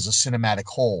better as a cinematic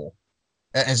whole,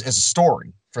 as a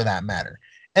story for that matter.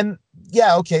 And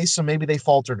yeah, okay, so maybe they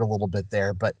faltered a little bit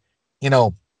there, but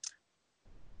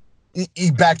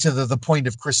back to the point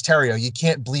of Chris Terrio, you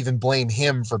can't even blame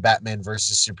him for Batman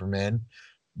versus Superman,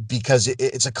 because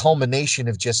it's a culmination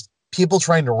of just people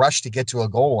trying to rush to get to a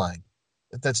goal line.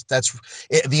 That's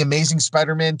it. The Amazing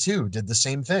Spider-Man 2 did the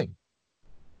same thing.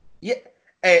 Yeah,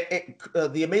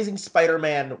 the Amazing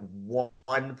Spider-Man 1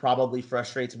 probably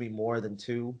frustrates me more than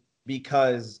 2,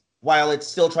 because while it's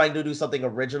still trying to do something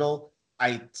original,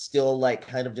 I still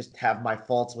kind of just have my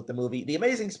faults with the movie. The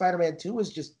Amazing Spider-Man 2 is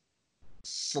just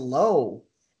slow,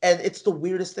 and it's the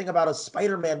weirdest thing about a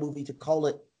Spider-Man movie to call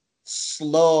it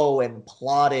slow and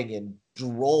plotting and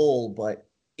droll, but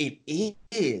it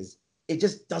is. It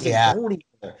just doesn't go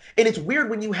anywhere. And it's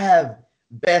weird when you have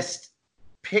best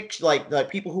picture, like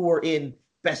people who are in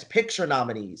best picture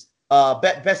nominees,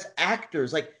 best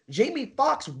actors. Like Jamie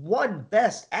Foxx won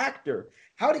best actor.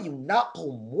 How do you not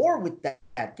pull more with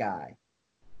that guy?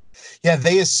 Yeah,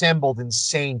 they assembled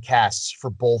insane casts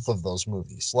for both of those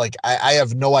movies. Like, I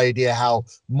have no idea how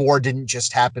more didn't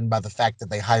just happen by the fact that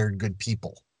they hired good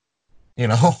people.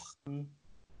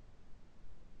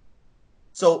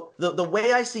 So the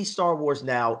way I see Star Wars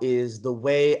now is the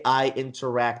way I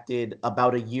interacted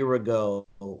about a year ago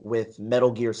with Metal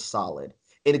Gear Solid.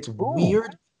 And it's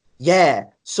weird. Yeah.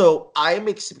 So I'm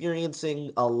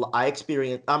experiencing a lot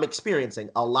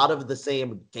of the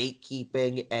same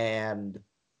gatekeeping and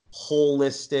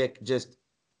holistic just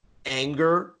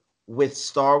anger with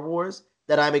Star Wars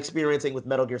that I'm experiencing with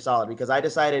Metal Gear Solid, because I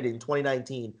decided in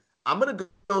 2019 I'm going to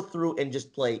go through and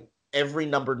just play every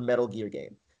numbered Metal Gear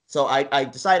game. So I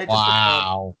decided just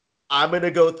I'm going to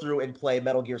go through and play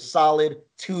Metal Gear Solid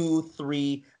 2,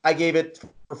 3. I gave it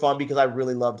for fun because I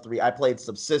really loved 3. I played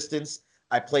Subsistence,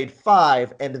 I played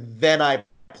 5, and then I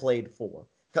played 4.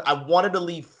 I wanted to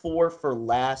leave 4 for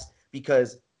last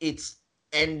because its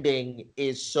ending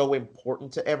is so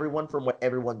important to everyone from what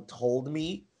everyone told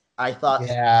me. I thought,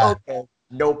 okay,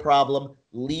 no problem.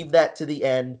 Leave that to the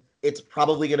end. It's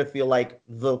probably going to feel like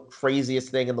the craziest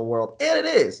thing in the world. And it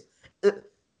is.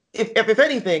 If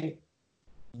anything,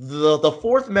 the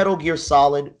fourth Metal Gear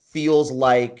Solid feels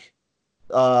like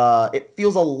it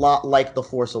feels a lot like The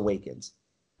Force Awakens.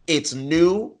 It's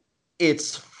new,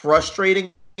 it's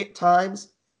frustrating at times,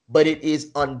 but it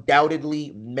is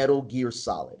undoubtedly Metal Gear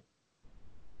Solid.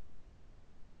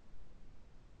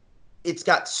 It's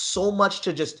got so much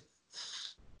to just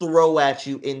throw at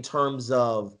you in terms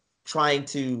of trying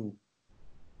to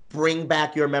bring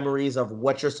back your memories of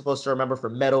what you're supposed to remember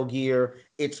from Metal Gear.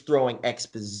 It's throwing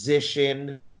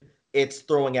exposition. It's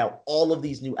throwing out all of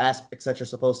these new aspects that you're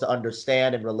supposed to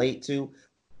understand and relate to,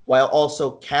 while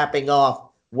also capping off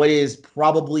what is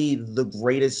probably the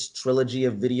greatest trilogy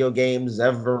of video games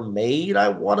ever made. I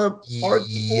want to argue.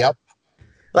 Yep.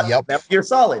 But Metal Gear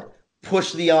Solid,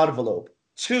 push the envelope.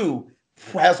 2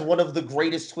 has one of the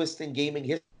greatest twists in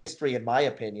gaming history, in my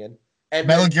opinion. And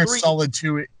Metal Gear Solid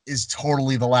 2 is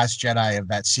totally the Last Jedi of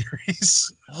that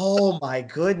series. Oh my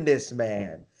goodness,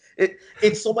 man.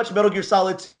 It's so much Metal Gear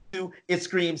Solid 2, it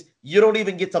screams, you don't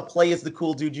even get to play as the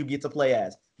cool dude you get to play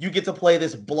as. You get to play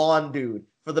this blonde dude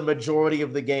for the majority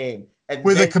of the game. And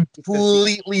with a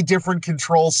completely different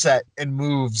control set and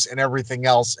moves and everything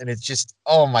else. And it's just,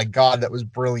 oh my God, that was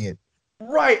brilliant.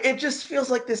 Right. It just feels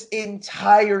like this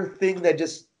entire thing that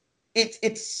just,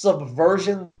 it's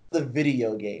subversion of the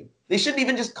video game. They shouldn't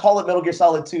even just call it Metal Gear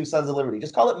Solid 2 Sons of Liberty.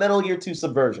 Just call it Metal Gear 2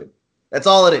 Subversion. That's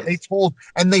all it is. They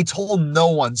told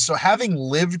no one. So having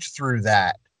lived through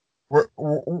that, I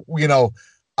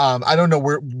don't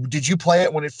know, did you play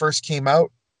it when it first came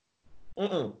out?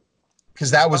 Mm-mm.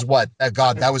 Because that was what?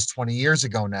 God, that was 20 years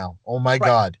ago now. Oh my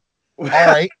God. All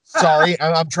right, sorry,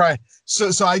 I'm trying.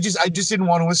 So I just didn't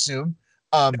want to assume.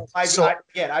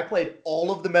 I played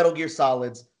all of the Metal Gear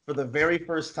Solids for the very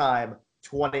first time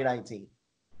 2019.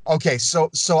 Okay, so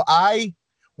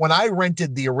when I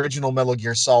rented the original Metal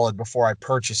Gear Solid before I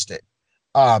purchased it,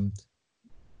 um,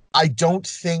 I don't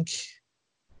think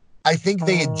I think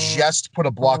they had just put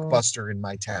a Blockbuster in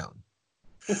my town.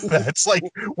 That's like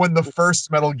when the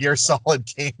first Metal Gear Solid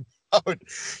came out.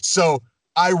 So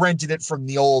I rented it from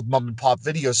the old mom and pop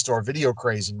video store, Video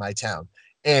Craze in my town,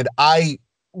 and I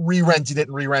re-rented it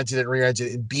and re-rented it and re-rented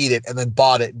it and beat it and then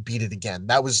bought it and beat it again.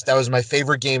 That was my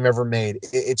favorite game ever made.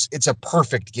 It's a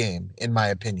perfect game in my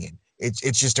opinion.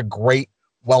 It's just a great,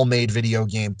 well-made video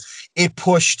game. It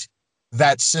pushed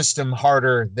that system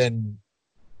harder than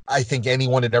I think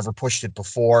anyone had ever pushed it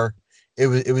before. It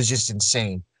was just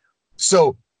insane.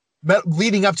 So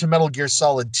leading up to Metal Gear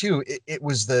Solid 2, it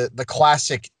was the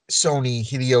classic Sony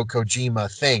Hideo Kojima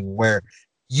thing where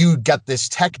you got this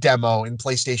tech demo in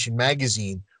PlayStation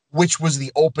Magazine, which was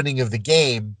the opening of the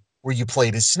game where you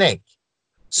played as Snake.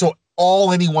 So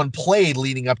all anyone played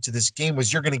leading up to this game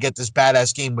was you're going to get this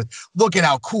badass game with look at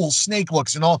how cool Snake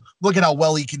looks and all look at how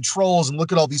well he controls and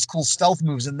look at all these cool stealth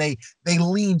moves. And they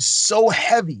leaned so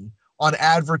heavy on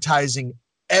advertising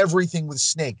everything with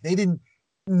Snake. They didn't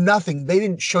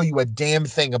show you a damn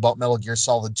thing about Metal Gear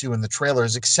Solid 2 in the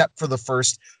trailers except for the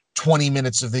first 20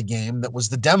 minutes of the game that was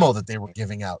the demo that they were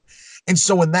giving out. And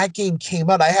so when that game came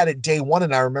out, I had it day one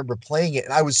and I remember playing it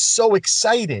and I was so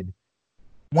excited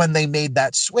when they made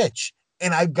that switch.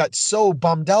 And I got so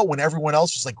bummed out when everyone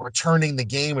else was like returning the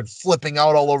game and flipping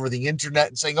out all over the internet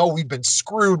and saying, oh, we've been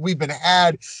screwed, we've been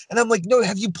had. And I'm like, no,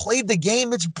 have you played the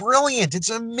game? It's brilliant. It's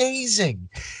amazing.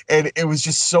 And it was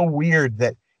just so weird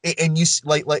that, and you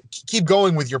like keep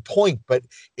going with your point, but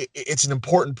it's an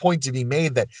important point to be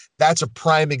made that that's a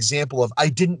prime example of I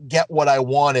didn't get what I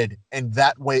wanted and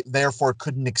that way, therefore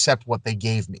couldn't accept what they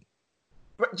gave me.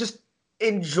 Just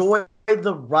enjoy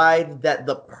the ride that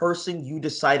the person you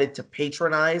decided to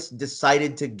patronize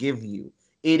decided to give you.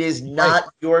 It is not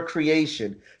your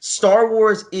creation. Star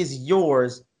Wars is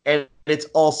yours, and it's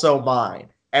also mine,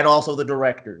 and also the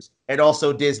directors, and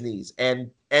also Disney's, and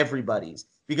everybody's.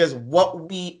 Because what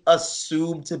we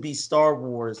assume to be Star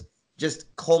Wars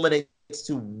just culminates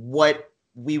to what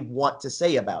we want to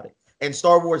say about it. And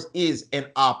Star Wars is an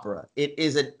opera. It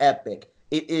is an epic.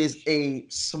 It is a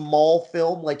small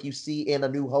film like you see in A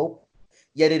New Hope,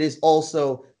 yet it is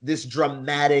also this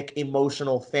dramatic,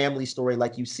 emotional family story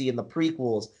like you see in the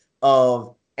prequels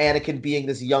of Anakin being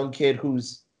this young kid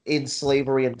who's in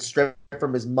slavery and stripped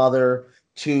from his mother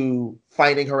to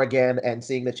finding her again and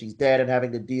seeing that she's dead and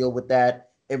having to deal with that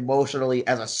emotionally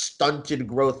as a stunted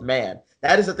growth man.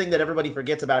 That is the thing that everybody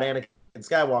forgets about Anakin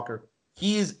Skywalker.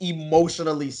 He is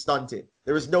emotionally stunted.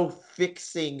 There is no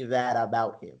fixing that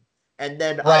about him. And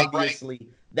then obviously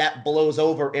that blows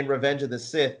over in Revenge of the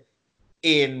Sith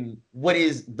in what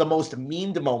is the most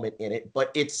memed moment in it, but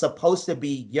it's supposed to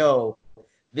be, yo,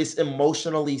 this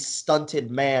emotionally stunted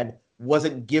man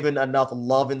wasn't given enough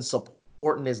love and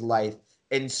support in his life.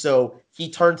 And so he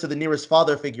turned to the nearest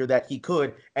father figure that he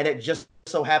could, and it just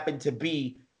so happened to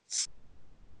be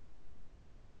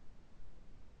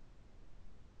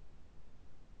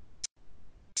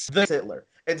the Hitler.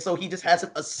 And so he just has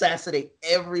to assassinate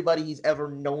everybody he's ever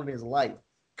known in his life,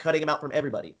 cutting him out from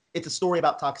everybody. It's a story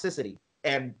about toxicity.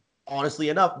 And honestly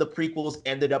enough, the prequels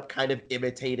ended up kind of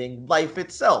imitating life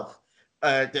itself.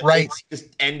 It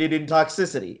just ended in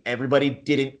toxicity. Everybody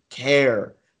didn't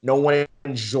care. No one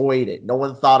enjoyed it. No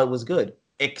one thought it was good,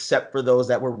 except for those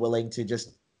that were willing to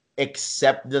just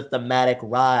accept the thematic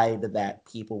ride that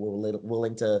people were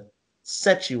willing to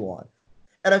set you on.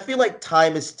 And I feel like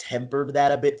time has tempered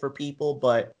that a bit for people,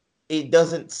 but it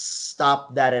doesn't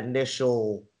stop that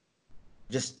initial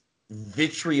just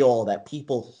vitriol that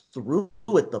people threw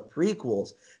at the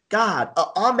prequels. God,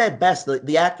 Ahmed Best,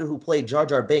 the actor who played Jar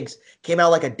Jar Binks, came out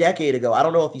like a decade ago. I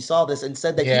don't know if you saw this and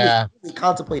said that he was really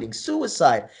contemplating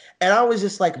suicide. And I was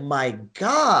just like, my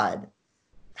God,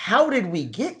 how did we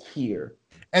get here?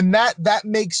 And that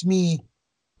makes me,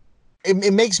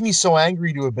 it makes me so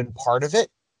angry to have been part of it.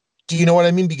 Do you know what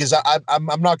I mean? Because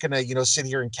I'm not going to, sit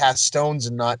here and cast stones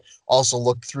and not also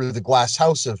look through the glass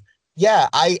house of,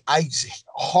 I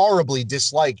horribly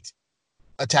disliked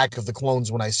Attack of the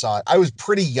Clones when I saw it. I was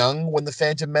pretty young when The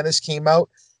Phantom Menace came out,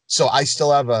 so I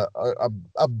still have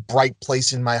a bright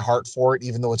place in my heart for it,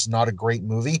 even though it's not a great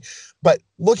movie. But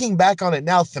looking back on it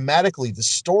now, thematically, the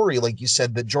story, like you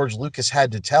said, that George Lucas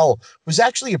had to tell was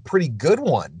actually a pretty good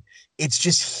one. It's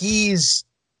just he's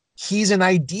an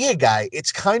idea guy.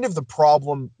 It's kind of the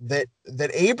problem that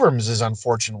Abrams is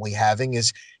unfortunately having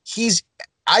is he's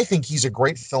I think he's a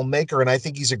great filmmaker, and I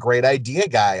think he's a great idea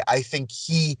guy. I think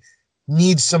he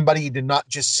needs somebody to not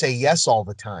just say yes all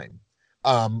the time.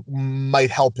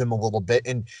 Might help him a little bit.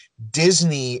 And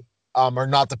Disney are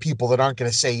not the people that aren't going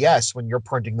to say yes when you're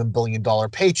printing them $1 billion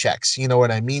paychecks. You know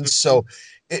what I mean? So,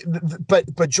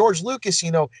 but George Lucas,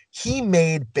 he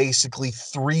made basically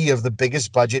 3 of the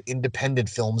biggest budget independent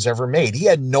films ever made. He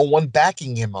had no one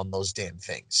backing him on those damn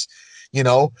things,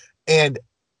 and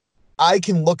I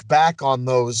can look back on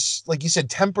those, like you said,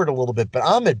 tempered a little bit, but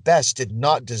Ahmed Best did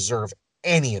not deserve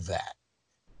any of that.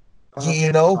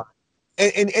 You know,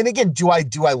 and again, do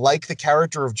I like the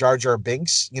character of Jar Jar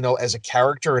Binks, as a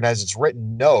character and as it's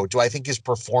written? No. Do I think his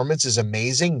performance is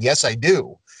amazing? Yes, I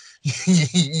do.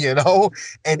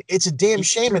 And it's a damn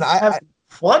shame. And I have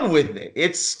fun with it.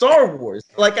 It's Star Wars.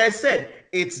 Like I said,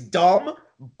 it's dumb,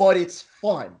 but it's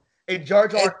fun. And Jar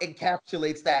Jar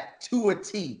encapsulates that to a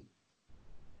T.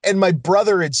 And my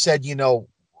brother had said,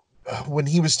 when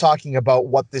he was talking about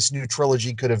what this new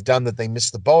trilogy could have done that they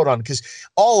missed the boat on, because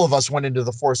all of us went into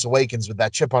The Force Awakens with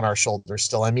that chip on our shoulder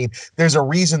still. I mean, there's a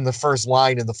reason the first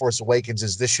line in The Force Awakens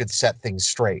is this should set things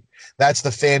straight. That's the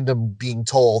fandom being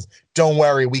told, don't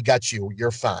worry, we got you.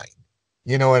 You're fine.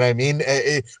 You know what I mean?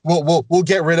 We'll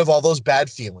get rid of all those bad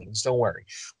feelings. Don't worry.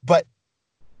 But,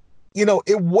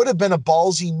 it would have been a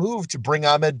ballsy move to bring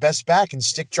Ahmed Best back and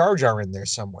stick Jar Jar in there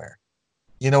somewhere.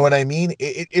 You know what I mean?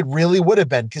 It really would have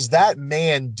been, because that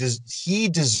man he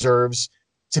deserves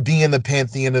to be in the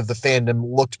pantheon of the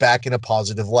fandom, looked back in a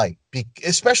positive light,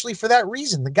 especially for that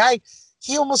reason. The guy,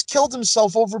 he almost killed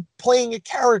himself over playing a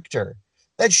character.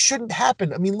 That shouldn't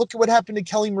happen. I mean, look at what happened to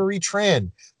Kelly Marie Tran.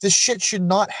 This shit should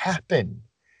not happen.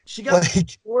 She got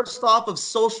forced off of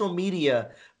social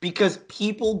media because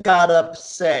people got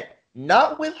upset,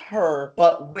 not with her,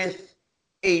 but with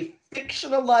a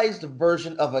fictionalized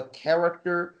version of a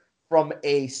character from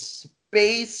a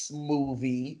space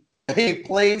movie, a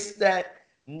place that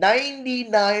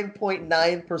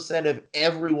 99.9% of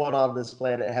everyone on this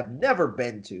planet have never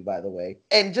been to, by the way,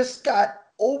 and just got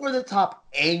over the top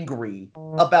angry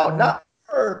about not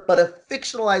her, but a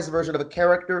fictionalized version of a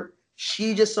character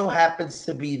she just so happens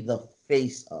to be the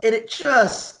face of. And it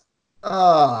just,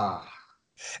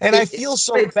 and I feel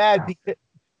so bad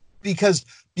because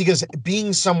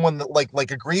being someone that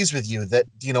like agrees with you that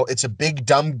it's a big,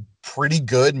 dumb, pretty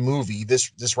good movie,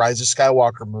 this Rise of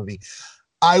Skywalker movie,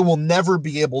 I will never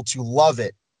be able to love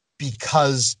it,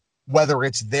 because whether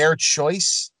it's their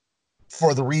choice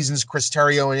for the reasons Chris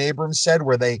Terrio and Abrams said,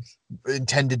 where they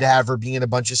intended to have her be in a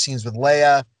bunch of scenes with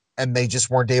Leia and they just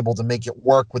weren't able to make it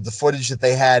work with the footage that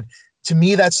they had, to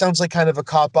me that sounds like kind of a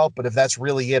cop-out. But if that's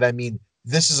really it, I mean,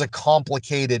 this is a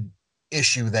complicated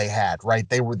issue they had, right?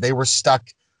 They were stuck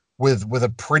with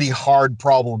a pretty hard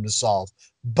problem to solve.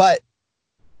 But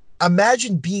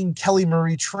imagine being Kelly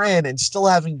Marie Tran and still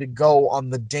having to go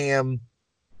on the damn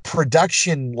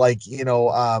production,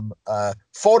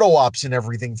 photo ops and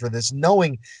everything for this,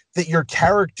 knowing that your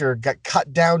character got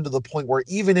cut down to the point where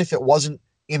even if it wasn't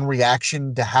in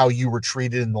reaction to how you were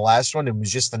treated in the last one, it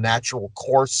was just the natural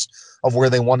course of where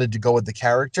they wanted to go with the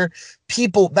character.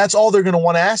 People, that's all they're going to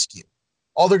want to ask you.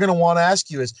 All they're going to want to ask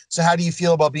you is, so how do you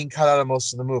feel about being cut out of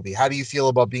most of the movie? How do you feel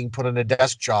about being put in a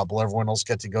desk job while everyone else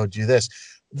got to go do this?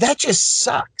 That just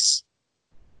sucks.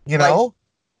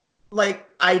 Like,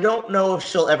 I don't know if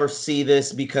she'll ever see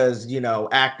this because,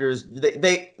 actors,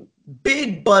 they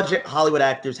big budget Hollywood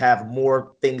actors have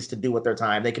more things to do with their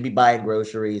time. They could be buying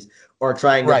groceries or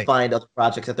trying to find other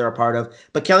projects that they're a part of.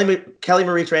 But Kelly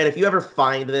Marie Tran, if you ever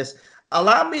find this,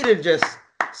 allow me to just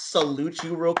salute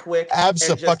you real quick.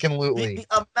 Absolutely.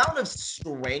 The amount of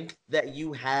strength that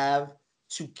you have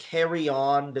to carry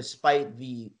on despite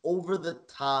the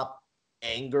over-the-top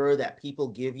anger that people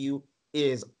give you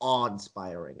is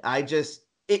awe-inspiring.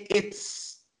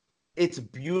 It's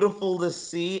beautiful to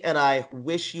see, and I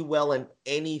wish you well in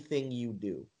anything you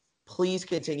do. Please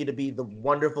continue to be the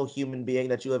wonderful human being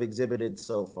that you have exhibited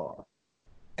so far.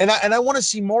 And I want to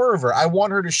see more of her. I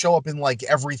want her to show up in like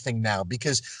everything now,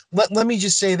 because let me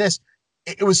just say this.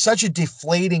 It was such a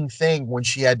deflating thing when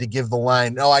she had to give the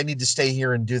line, "Oh, I need to stay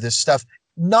here and do this stuff."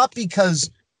 Not because,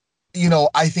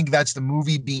 I think that's the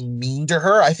movie being mean to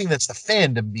her. I think that's the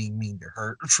fandom being mean to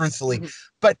her, truthfully. Mm-hmm.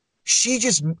 But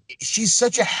she's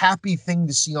such a happy thing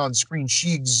to see on screen.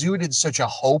 She exuded such a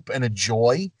hope and a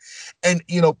joy. And,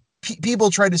 people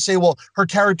try to say, well, her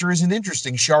character isn't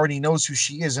interesting. She already knows who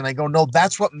she is. And I go, no,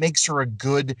 that's what makes her a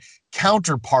good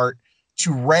counterpart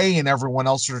to Rey and everyone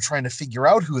else that are trying to figure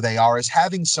out who they are, is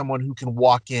having someone who can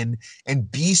walk in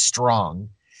and be strong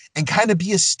and kind of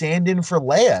be a stand-in for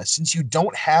Leia. Since you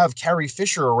don't have Carrie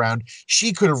Fisher around,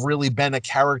 she could have really been a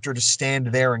character to stand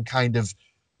there and kind of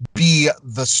be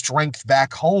the strength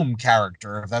back home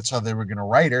character, if that's how they were going to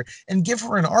write her, and give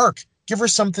her an arc, give her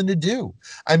something to do.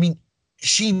 I mean,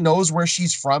 she knows where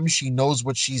she's from. She knows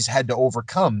what she's had to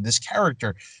overcome. This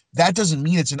character, that doesn't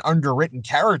mean it's an underwritten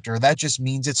character. That just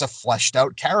means it's a fleshed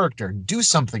out character. Do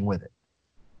something with it.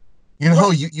 You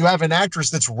know, you have an actress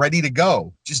that's ready to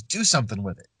go. Just do something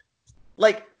with it.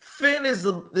 Like, Finn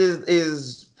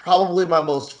is probably my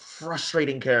most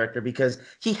frustrating character because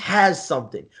he has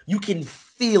something. You can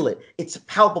feel it. It's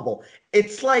palpable.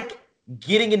 It's like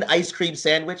getting an ice cream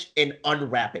sandwich and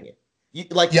unwrapping it.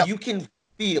 You can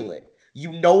feel it.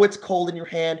 You know it's cold in your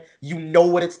hand. You know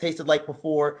what it's tasted like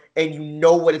before, and you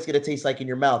know what it's going to taste like in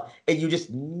your mouth. And you just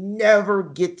never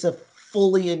get to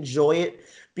fully enjoy it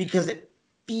because it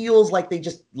feels like they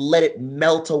just let it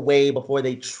melt away before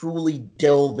they truly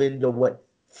delve into what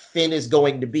Finn is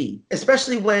going to be.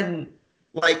 Especially when,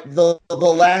 like, the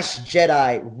Last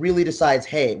Jedi really decides,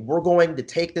 hey, we're going to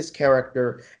take this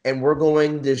character and we're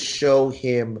going to show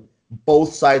him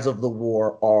both sides of the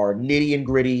war are nitty and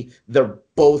gritty. They're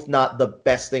both not the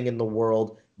best thing in the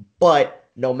world, but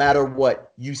no matter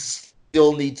what, you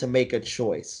still need to make a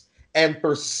choice. And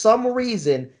for some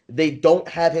reason, they don't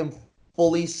have him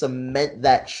fully cement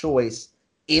that choice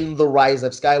in The Rise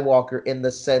of Skywalker, in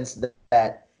the sense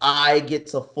that I get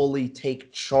to fully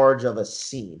take charge of a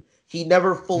scene. He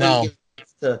never fully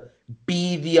gets to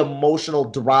be the emotional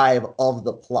drive of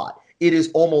the plot. It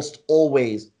is almost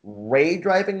always Rey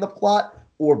driving the plot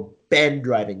or Ben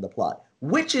driving the plot,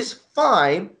 which is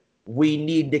fine. We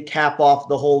need to cap off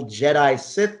the whole Jedi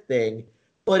Sith thing,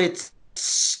 but it's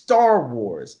Star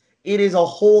Wars. It is a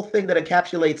whole thing that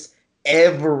encapsulates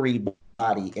everybody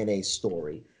in a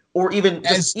story, or even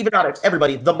not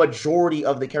everybody, the majority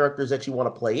of the characters that you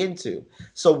want to play into.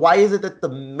 So why is it that the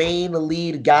main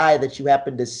lead guy that you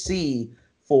happen to see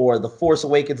for The Force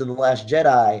Awakens and The Last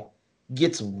Jedi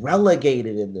gets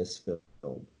relegated in this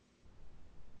film?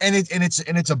 And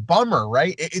it's a bummer,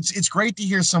 right? It's great to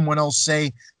hear someone else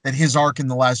say that his arc in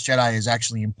The Last Jedi is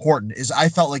actually important. I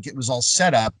felt like it was all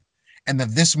set up, and that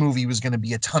this movie was going to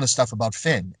be a ton of stuff about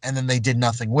Finn, and then they did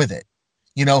nothing with it.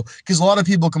 You know, because a lot of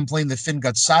people complain that Finn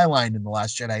got sidelined in The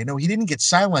Last Jedi. No, he didn't get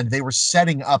sidelined. They were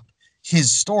setting up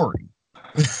his story,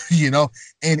 you know,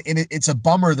 and it's a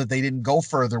bummer that they didn't go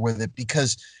further with it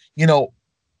because, you know,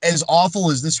 as awful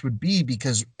as this would be,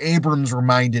 because Abrams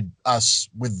reminded us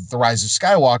with The Rise of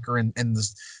Skywalker and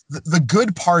the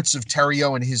good parts of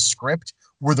Terrio and his script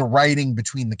were the writing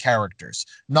between the characters,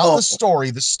 not the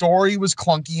story. The story was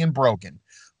clunky and broken,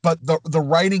 but the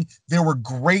writing, there were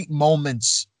great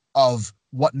moments of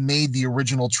what made the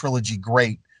original trilogy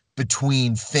great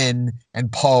between Finn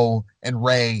and Poe and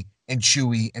Rey and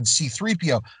Chewie and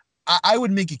C-3PO. I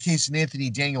would make a case that Anthony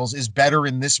Daniels is better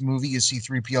in this movie as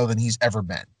C-3PO than he's ever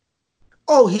been.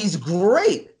 Oh, he's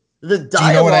great. The dialogue, do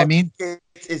you know what I mean?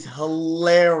 is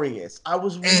hilarious. I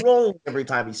was rolling every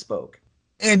time he spoke.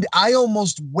 And I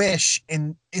almost wish,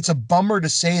 and it's a bummer to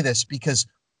say this because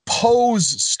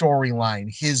Poe's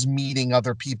storyline, his meeting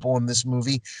other people in this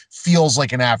movie, feels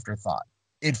like an afterthought.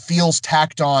 It feels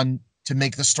tacked on to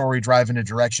make the story drive in a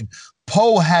direction.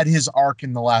 Poe had his arc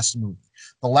in the last movie.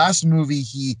 The last movie,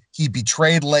 he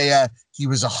betrayed Leia. He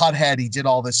was a hothead. He did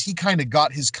all this. He kind of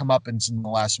got his comeuppance in the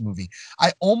last movie.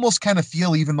 I almost kind of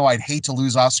feel, even though I'd hate to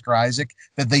lose Oscar Isaac,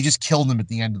 that they just killed him at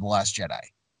the end of The Last Jedi.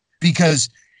 Because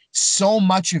so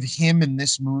much of him in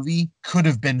this movie could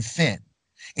have been Finn.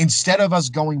 Instead of us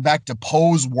going back to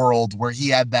Poe's world where he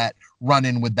had that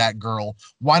run-in with that girl,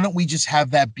 why don't we just have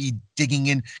that be digging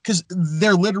in? Because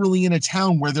they're literally in a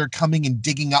town where they're coming and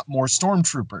digging up more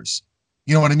stormtroopers.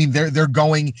 You know what I mean? They're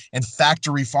going and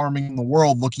factory farming the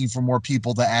world, looking for more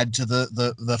people to add to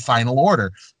the final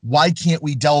order. Why can't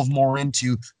we delve more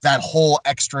into that whole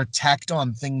extra tacked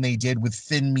on thing they did with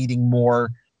Finn meeting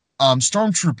more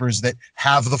stormtroopers that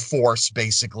have the Force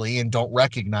basically and don't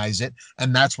recognize it,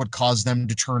 and that's what caused them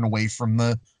to turn away from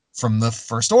the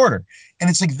First Order. And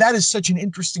it's like, that is such an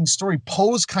interesting story.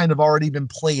 Poe's kind of already been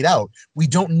played out. We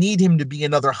don't need him to be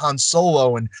another Han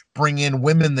Solo and bring in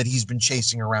women that he's been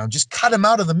chasing around. Just cut him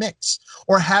out of the mix,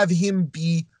 or have him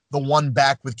be the one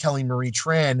back with Kelly Marie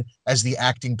Tran as the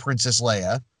acting Princess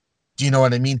Leia. Do you know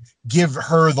what I mean? Give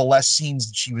her the less scenes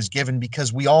that she was given,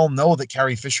 because we all know that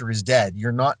Carrie Fisher is dead.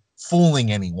 You're not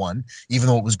fooling anyone, even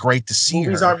though it was great to see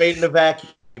Movies her. aren't made in a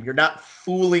vacuum. You're not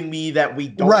fooling me that we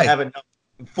don't have enough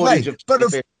footage of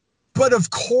but of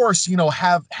course, you know,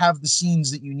 have the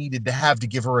scenes that you needed to have to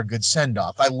give her a good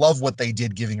send-off. I love what they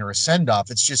did giving her a send-off.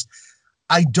 It's just,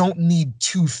 I don't need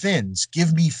two Finns.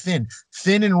 Give me Finn.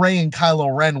 Finn and Rey and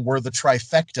Kylo Ren were the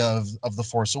trifecta of The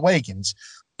Force Awakens.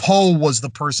 Poe was the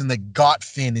person that got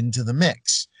Finn into the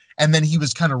mix. and then he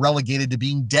was kind of relegated to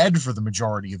being dead for the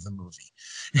majority of the movie.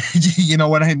 You know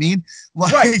what I mean?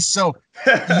 Like, Right. So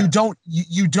you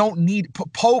don't need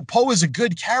Poe. Poe is a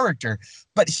good character,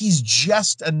 but he's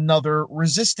just another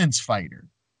resistance fighter.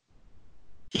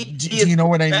 He Do is you know the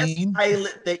what I best mean?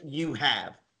 pilot that you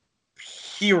have.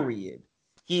 Period.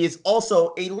 He is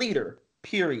also a leader.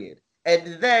 Period.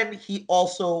 And then he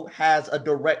also has a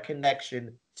direct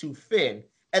connection to Finn.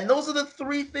 And those are the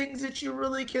three things that you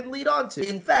really can lead on to.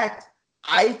 In fact,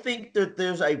 I think that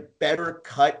there's a better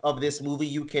cut of this movie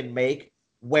you can make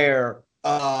where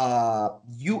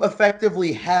you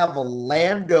effectively have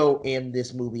Lando in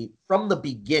this movie from the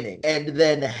beginning and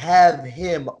then have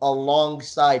him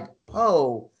alongside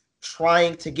Poe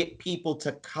trying to get people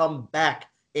to come back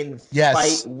and fight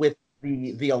Yes. with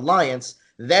the alliance,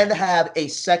 then have a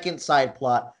second side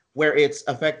plot where it's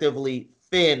effectively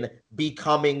Finn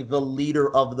becoming the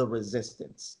leader of the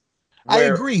resistance, I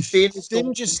where agree. Finn is Finn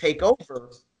going to just take over,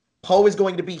 Poe is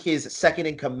going to be his second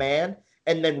in command,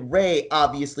 and then Rey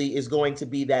obviously is going to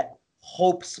be that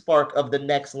hope spark of the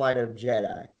next line of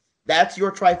Jedi. That's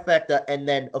your trifecta, and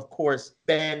then of course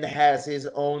Ben has his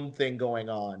own thing going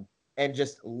on, and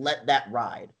just let that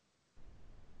ride.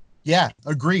 Yeah,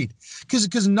 agreed.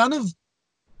 Because none of,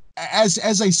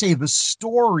 as I say, the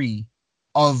story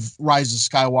of Rise of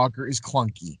Skywalker is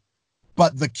clunky,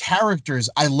 but the characters,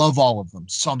 I love all of them.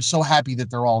 So I'm so happy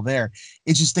that they're all there.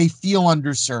 It's just they feel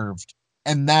underserved,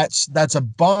 and that's a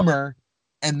bummer.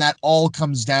 And that all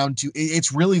comes down to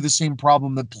it's really the same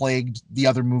problem that plagued the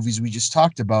other movies we just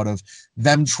talked about, of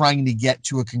them trying to get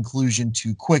to a conclusion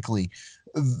too quickly.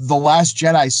 The Last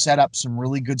Jedi set up some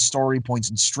really good story points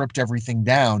and stripped everything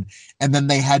down, and then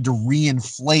they had to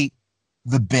reinflate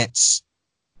the bits.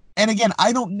 And again,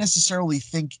 I don't necessarily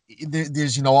think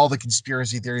there's, all the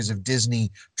conspiracy theories of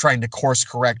Disney trying to course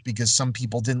correct because some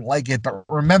people didn't like it. But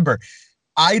remember,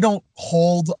 I don't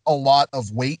hold a lot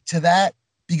of weight to that,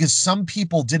 because some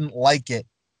people didn't like it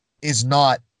is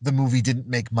not the movie didn't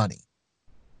make money.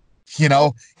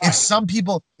 If some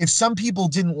people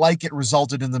didn't like it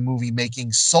resulted in the movie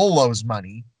making Solo's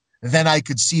money, then I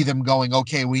could see them going,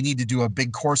 okay, we need to do a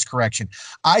big course correction.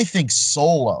 I think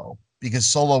Solo, because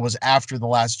Solo was after The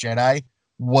Last Jedi,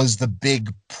 was the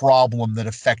big problem that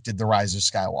affected The Rise of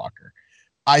Skywalker.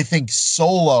 I think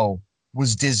Solo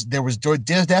was there was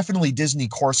definitely Disney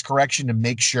course correction to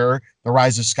make sure The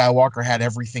Rise of Skywalker had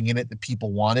everything in it that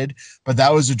people wanted, but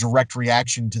that was a direct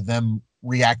reaction to them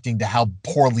reacting to how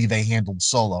poorly they handled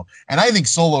Solo. And I think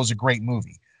Solo is a great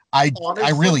movie. I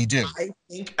Honestly, really do. I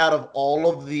think out of all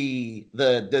of the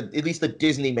at least the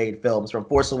Disney made films from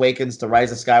Force Awakens to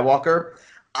Rise of Skywalker,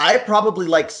 I probably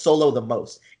like Solo the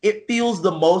most. It feels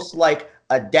the most like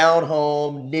a down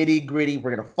home, nitty gritty.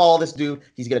 We're gonna follow this dude.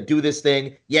 He's gonna do this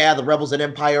thing. Yeah, the rebels and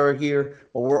Empire are here,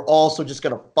 but we're also just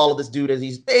gonna follow this dude as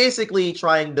he's basically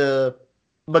trying to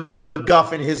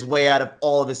MacGuffin his way out of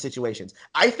all of his situations.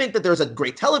 I think that there's a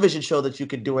great television show that you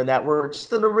could do in that where it's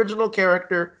just an original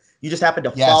character. You just happen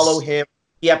to follow Yes. him.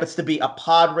 He happens to be a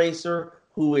pod racer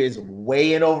who is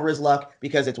way in over his luck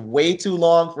because it's way too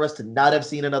long for us to not have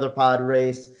seen another pod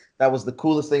race. That was the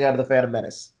coolest thing out of the Phantom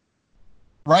Menace.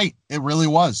 Right. It really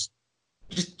was.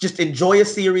 Just enjoy a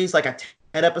series like a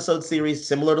 10 episode series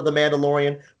similar to The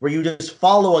Mandalorian, where you just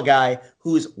follow a guy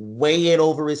who's way in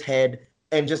over his head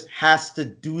and just has to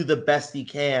do the best he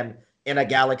can in a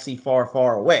galaxy far,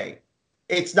 far away.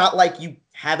 It's not like you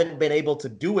haven't been able to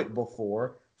do it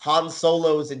before. Han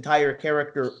Solo's entire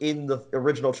character in the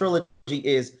original trilogy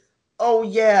is, oh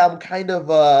yeah, I'm kind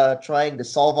of trying to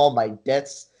solve all my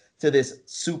debts to this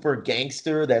super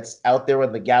gangster that's out there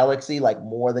in the galaxy, like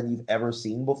more than you've ever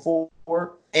seen before.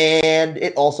 And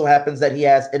it also happens that he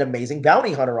has an amazing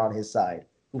bounty hunter on his side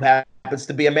who happens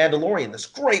to be a Mandalorian, this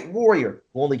great warrior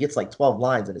who only gets like 12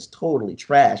 lines and is totally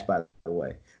trash, by the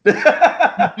way.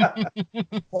 Boba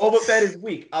Fett is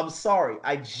weak. I'm sorry.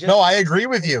 No, I agree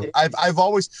with you. I've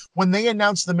always, when they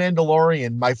announced The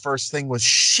Mandalorian, my first thing was,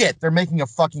 shit, they're making a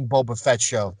fucking Boba Fett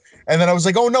show. And then I was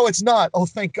like, oh no, it's not. Oh,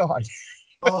 thank God.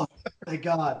 Oh my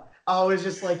God. I was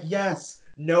just like, yes,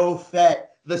 no Fett.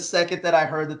 The second that I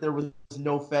heard that there was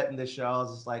no Fett in this show, I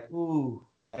was just like, ooh,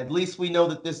 at least we know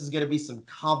that this is going to be some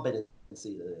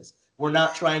competency to this. We're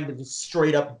not trying to just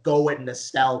straight up go at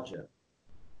nostalgia.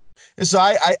 So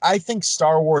I think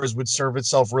Star Wars would serve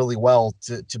itself really well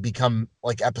to become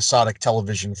like episodic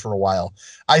television for a while.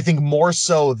 I think more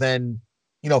so than,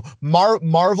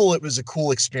 Marvel, it was a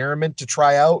cool experiment to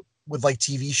try out with like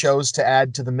TV shows to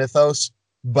add to the mythos,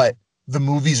 but the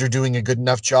movies are doing a good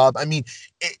enough job. I mean,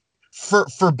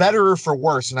 for better or for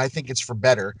worse, and I think it's for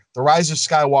better, The Rise of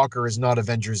Skywalker is not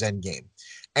Avengers Endgame.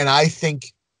 And I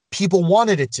think people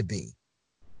wanted it to be.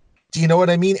 Do you know what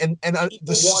I mean? And the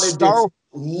Wanted Star this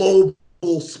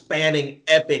global spanning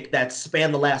epic that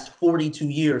spanned the last 42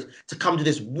 years to come to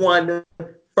this one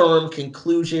firm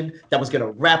conclusion that was going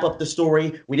to wrap up the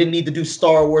story. We didn't need to do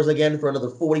Star Wars again for another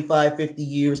 45, 50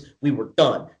 years. We were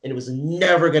done. And it was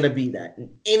never going to be that. And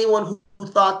anyone who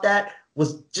thought that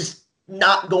was just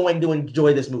not going to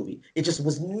enjoy this movie. It just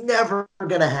was never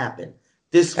going to happen.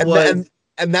 This and, was.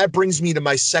 And that brings me to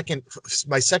my second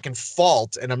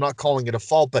fault, and I'm not calling it a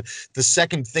fault, but the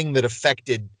second thing that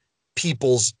affected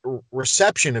people's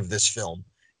reception of this film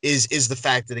is the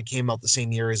fact that it came out the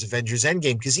same year as Avengers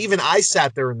Endgame. Because even I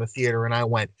sat there in the theater and I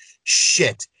went,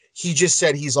 shit, he just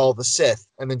said he's all the Sith.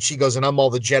 And then she goes, and I'm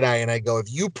all the Jedi. And I go,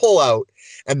 if you pull out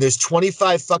and there's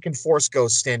 25 fucking Force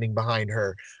ghosts standing behind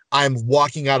her, I'm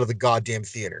walking out of the goddamn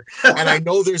theater. And I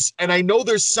know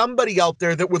there's somebody out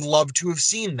there that would love to have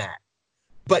seen that.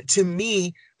 But to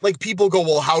me, like, people go,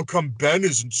 well, how come Ben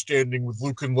isn't standing with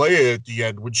Luke and Leia at the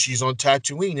end when she's on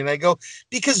Tatooine? And I go,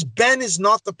 because Ben is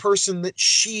not the person that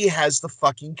she has the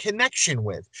fucking connection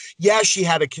with. Yeah, she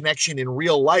had a connection in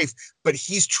real life, but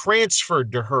he's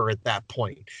transferred to her at that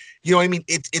point. You know what I mean?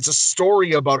 It's a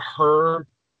story about her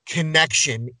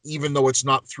connection, even though it's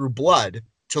not through blood,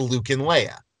 to Luke and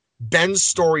Leia. Ben's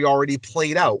story already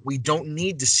played out. We don't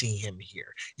need to see him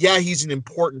here. Yeah, he's an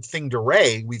important thing to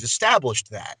Rey. We've established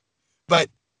that. But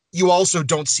you also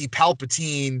don't see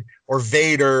Palpatine or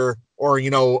Vader or,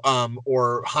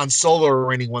 or Han Solo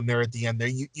or anyone there at the end there.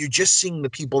 You're just seeing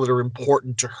the people that are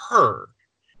important to her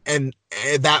and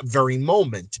at that very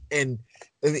moment. And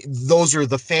those are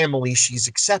the family she's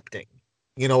accepting.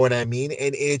 You know what I mean?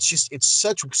 And it's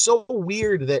so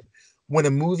weird that when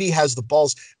a movie has the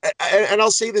balls, and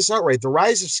I'll say this outright, The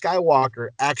Rise of Skywalker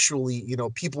actually,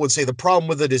 people would say the problem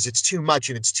with it is it's too much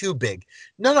and it's too big.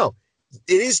 No,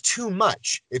 it is too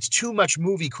much. It's too much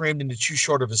movie crammed into too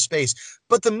short of a space.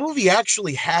 But the movie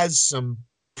actually has some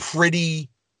pretty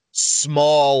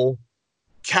small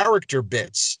character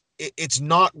bits. It's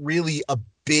not really a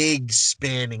big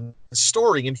spanning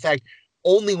story. In fact,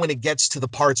 only when it gets to the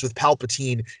parts with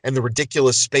Palpatine and the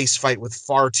ridiculous space fight with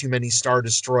far too many Star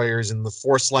Destroyers and the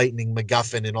Force Lightning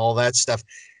MacGuffin and all that stuff,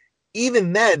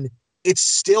 even then, it's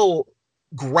still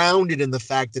grounded in the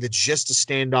fact that it's just a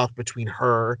standoff between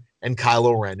her and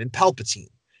Kylo Ren and Palpatine.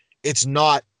 It's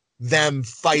not them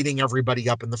fighting everybody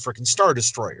up in the freaking Star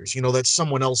Destroyers. That's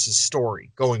someone else's story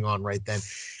going on right then.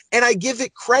 And I give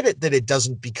it credit that it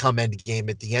doesn't become Endgame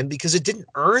at the end because it didn't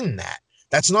earn that.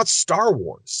 That's not Star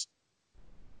Wars.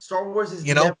 Star Wars is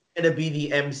never going to be the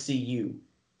MCU,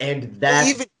 and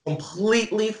that's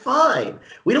completely fine.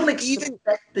 We don't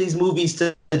expect these movies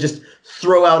to just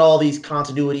throw out all these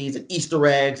continuities and Easter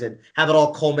eggs and have it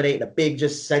all culminate in a big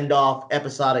just send-off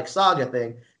episodic saga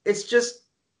thing. It's just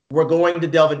we're going to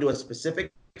delve into a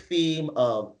specific theme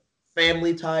of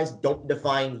family ties don't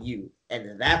define you,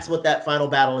 and that's what that final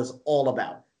battle is all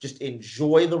about. Just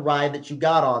enjoy the ride that you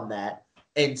got on that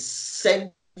and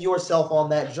send yourself on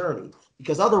that journey.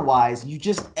 Because otherwise, you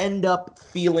just end up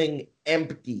feeling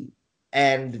empty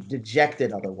and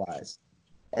dejected otherwise.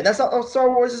 And that's not what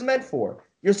Star Wars is meant for.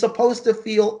 You're supposed to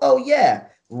feel, oh yeah,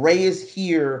 Rey is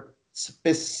here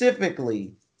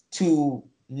specifically to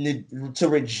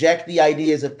reject the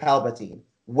ideas of Palpatine,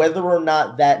 whether or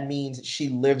not that means she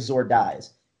lives or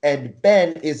dies. And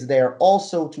Ben is there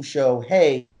also to show,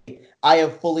 hey, I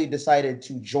have fully decided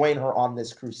to join her on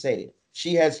this crusade.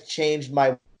 She has changed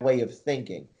my way of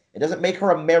thinking. It doesn't make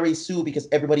her a Mary Sue because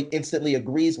everybody instantly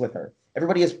agrees with her.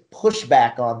 Everybody has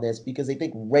pushback on this because they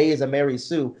think Rey is a Mary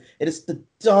Sue. It is the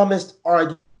dumbest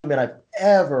argument I've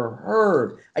ever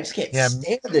heard. I just can't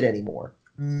stand it anymore.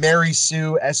 Mary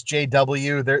Sue,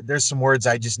 SJW, there's some words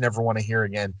I just never want to hear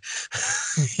again.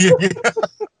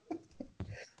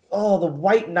 Oh, the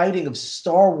white knighting of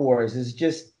Star Wars is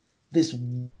just this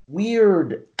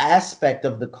weird aspect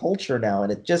of the culture now,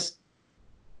 and it just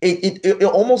It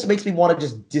almost makes me want to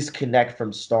just disconnect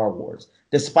from Star Wars,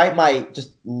 despite my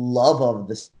just love of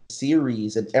the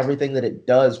series and everything that it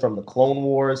does from the Clone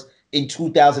Wars in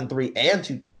 2003 and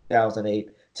 2008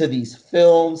 to these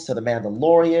films, to The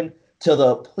Mandalorian, to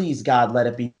the, please God, let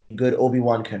it be good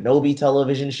Obi-Wan Kenobi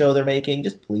television show they're making.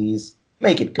 Just please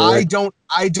make it good.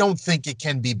 I don't think it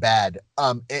can be bad.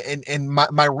 And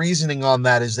my reasoning on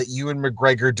that is that Ewan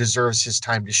McGregor deserves his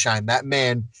time to shine. That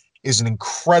man is an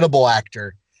incredible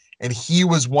actor. And he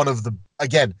was one of the,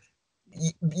 again,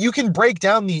 you can break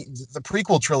down the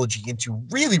prequel trilogy into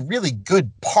really, really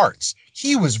good parts.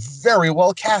 He was very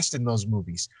well cast in those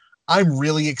movies. I'm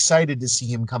really excited to see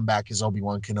him come back as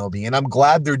Obi-Wan Kenobi. And I'm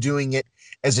glad they're doing it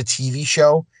as a TV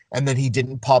show and that he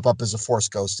didn't pop up as a Force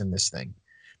ghost in this thing.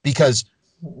 Because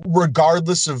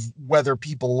regardless of whether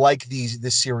people like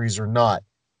this series or not,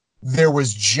 there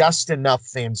was just enough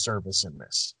fan service in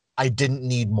this. I didn't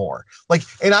need more. Like,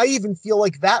 and I even feel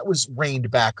like that was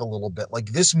reined back a little bit.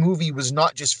 Like this movie was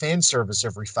not just fan service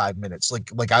every 5 minutes,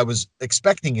 like I was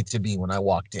expecting it to be when I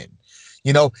walked in.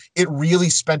 You know, it really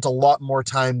spent a lot more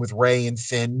time with Rey and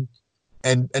Finn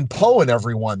and Poe and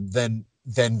everyone than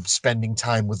spending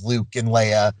time with Luke and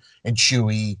Leia and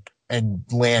Chewie and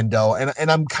Lando.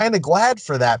 And I'm kind of glad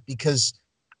for that because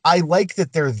I like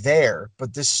that they're there,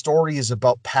 but this story is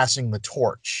about passing the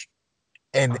torch.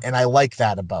 And I like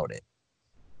that about it.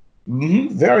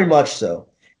 Very much so.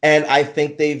 And I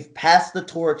think they've passed the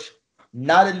torch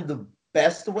not in the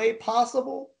best way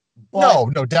possible,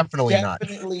 but No, definitely not.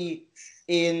 definitely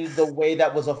in the way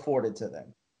that was afforded to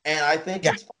them. And I think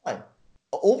Yeah. it's fine.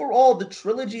 Overall, the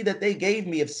trilogy that they gave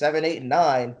me of 7, 8, and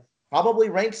 9 probably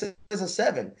ranks as a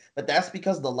 7. But that's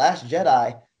because The Last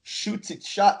Jedi shoots its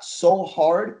shot so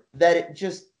hard that it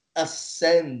just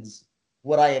ascends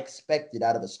what I expected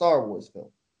out of a Star Wars film.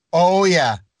 Oh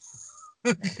yeah.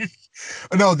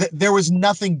 No, there was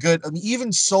nothing good. I mean,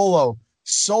 even Solo,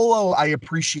 I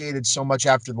appreciated so much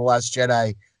after The Last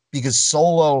Jedi because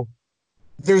Solo,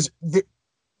 there's there,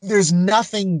 there's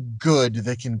nothing good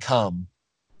that can come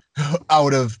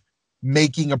out of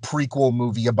making a prequel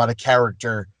movie about a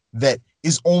character that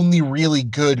is only really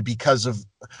good because of,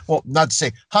 well, not to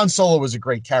say Han Solo was a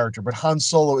great character, but Han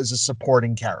Solo is a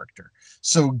supporting character.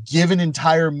 So give an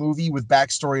entire movie with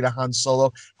backstory to Han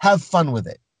Solo, have fun with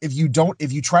it. If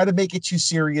you try to make it too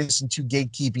serious and too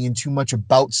gatekeeping and too much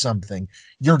about something,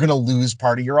 you're going to lose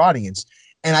part of your audience.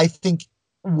 And I think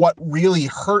what really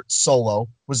hurt Solo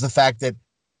was the fact that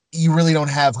you really don't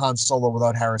have Han Solo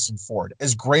without Harrison Ford.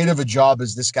 As great of a job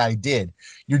as this guy did,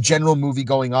 your general movie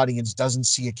going audience doesn't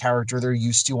see a character they're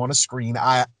used to on a screen,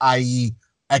 i.e.,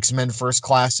 X-Men First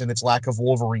Class and its lack of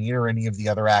Wolverine or any of the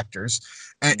other actors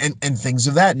and things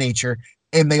of that nature.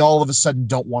 And they all of a sudden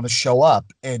don't want to show up.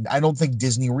 And I don't think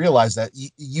Disney realized that.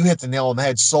 You hit the nail on the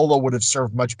head. Solo would have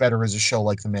served much better as a show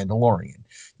like The Mandalorian,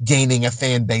 gaining a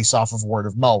fan base off of word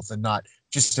of mouth and not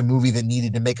just a movie that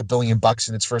needed to make $1 billion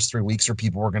in its first 3 weeks or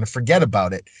people were going to forget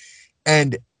about it.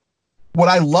 And what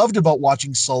I loved about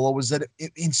watching Solo was that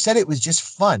instead it was just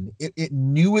fun. It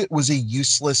knew it was a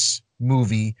useless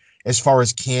movie as far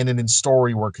as canon and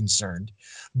story were concerned,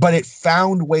 but it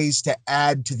found ways to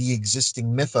add to the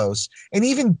existing mythos and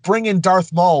even bring in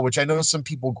Darth Maul, which I know some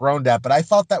people groaned at, but I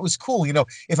thought that was cool. You know,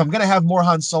 if I'm going to have more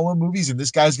Han Solo movies and this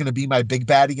guy's going to be my big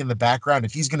baddie in the background,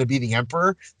 if he's going to be the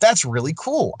Emperor, that's really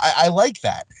cool. I like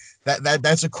that.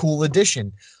 That's a cool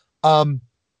addition.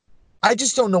 I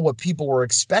just don't know what people were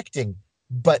expecting,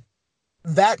 but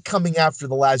that coming after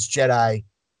The Last Jedi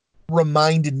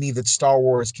reminded me that Star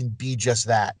Wars can be just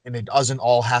that, and it doesn't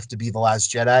all have to be The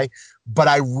Last Jedi. But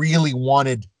I really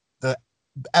wanted the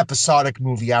episodic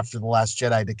movie after The Last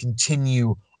Jedi to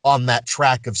continue on that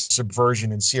track of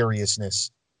subversion and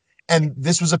seriousness. And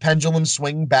this was a pendulum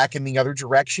swing back in the other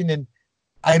direction, and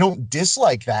I don't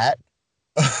dislike that,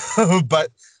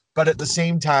 but at the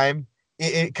same time,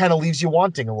 it kind of leaves you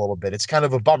wanting a little bit. It's kind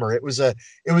of a bummer. It was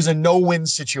a no-win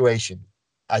situation,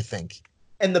 I think.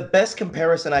 And the best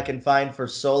comparison I can find for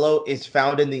Solo is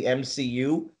found in the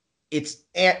MCU. It's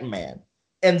Ant-Man.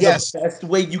 And Yes. the best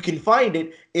way you can find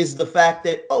it is the fact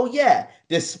that, oh yeah,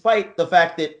 despite the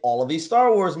fact that all of these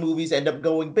Star Wars movies end up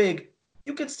going big,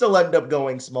 you could still end up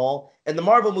going small. And the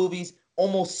Marvel movies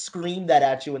almost scream that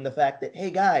at you in the fact that, hey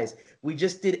guys, we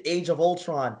just did Age of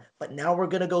Ultron, but now we're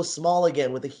going to go small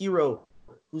again with a hero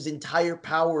whose entire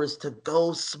power is to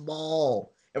go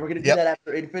small. And we're going to do that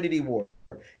after Infinity War.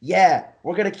 Yeah,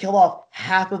 we're going to kill off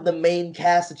half of the main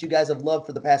cast that you guys have loved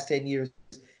for the past 10 years.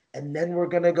 And then we're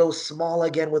going to go small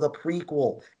again with a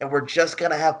prequel. And we're just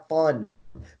going to have fun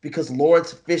because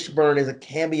Lawrence Fishburne is a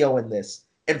cameo in this.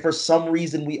 And for some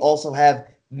reason, we also have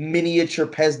miniature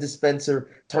Pez dispenser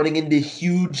turning into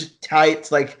huge, tight,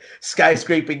 like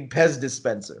skyscraping Pez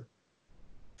dispenser.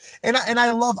 And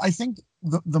I think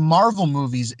the Marvel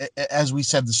movies, as we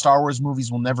said, the Star Wars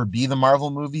movies will never be the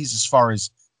Marvel movies as far as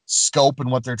scope and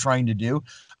what they're trying to do.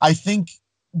 I think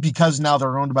because now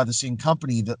they're owned by the same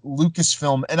company, that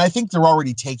Lucasfilm, and I think they're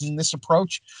already taking this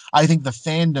approach. I think the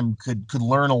fandom could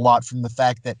learn a lot from the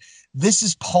fact that this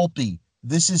is pulpy,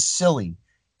 this is silly.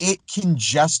 It can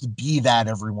just be that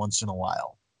every once in a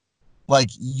while. Like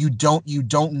you don't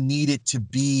need it to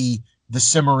be the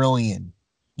Silmarillion,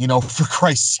 for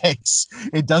Christ's sakes.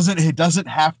 It doesn't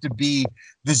have to be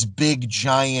this big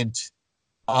giant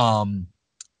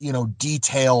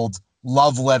detailed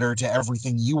love letter to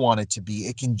everything you want it to be.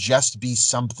 It can just be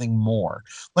something more.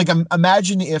 Like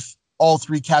imagine if all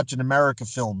 3 Captain America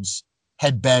films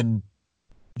had been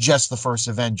just the first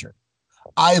Avenger.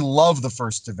 I love the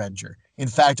first Avenger. In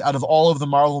fact, out of all of the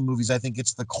Marvel movies, I think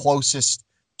it's the closest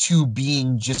to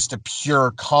being just a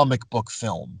pure comic book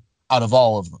film out of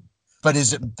all of them. But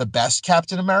is it the best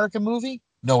Captain America movie?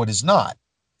 No, it is not.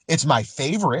 It's my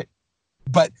favorite,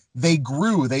 but they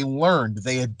grew, they learned,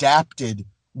 they adapted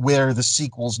where the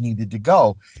sequels needed to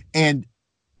go. And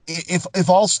if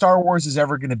all Star Wars is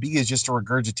ever going to be is just a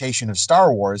regurgitation of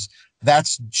Star Wars,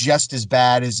 that's just as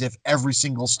bad as if every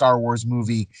single Star Wars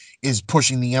movie is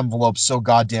pushing the envelope so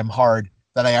goddamn hard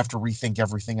that I have to rethink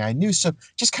everything I knew. So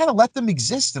just kind of let them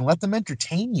exist and let them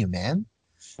entertain you, man.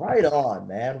 Right on,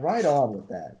 man. Right on with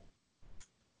that.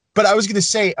 But I was going to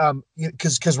say,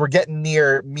 because we're getting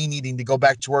near me needing to go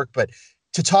back to work, but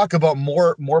to talk about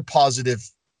more positive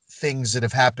things that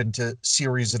have happened to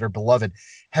series that are beloved,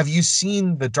 have you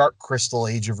seen the Dark Crystal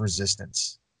Age of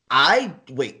Resistance?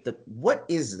 What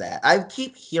is that? I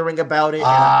keep hearing about it.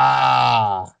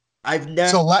 I've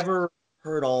never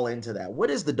heard all into that. What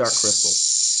is the Dark Crystal?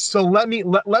 So let me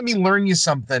learn you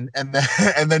something, and then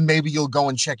and then maybe you'll go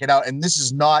and check it out. And this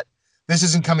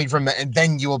isn't coming from, and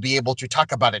then you will be able to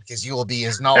talk about it because you will be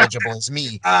as knowledgeable as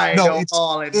me. I know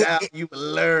all, and now you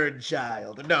learn,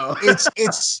 child. No,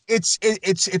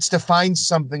 it's to find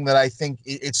something that I think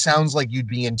it sounds like you'd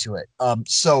be into it.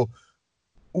 So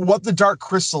what the Dark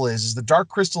Crystal is the Dark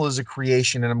Crystal is a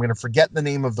creation, and I'm going to forget the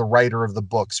name of the writer of the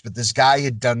books, but this guy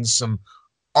had done some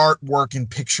artwork and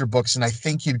picture books, and I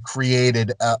think he'd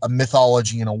created a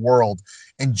mythology and a world,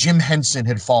 and Jim Henson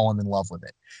had fallen in love with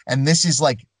it. And this is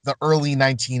like the early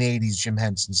 1980s Jim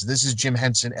Henson. So this is Jim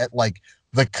Henson at like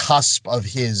the cusp of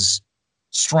his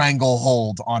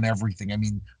stranglehold on everything. I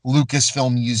mean,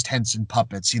 Lucasfilm used Henson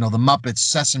puppets, the Muppets,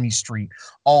 Sesame Street,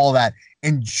 all that.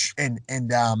 And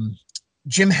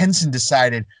Jim Henson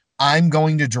decided, I'm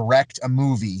going to direct a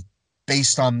movie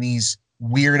based on these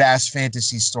weird ass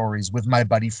fantasy stories with my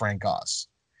buddy Frank Oz.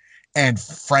 And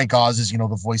Frank Oz is,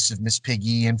 the voice of Miss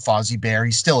Piggy and Fozzie Bear.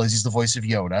 He still is. He's the voice of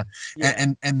Yoda.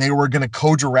 Yeah. And they were going to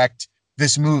co-direct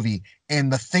this movie.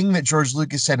 And the thing that George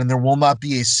Lucas said, and there will not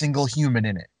be a single human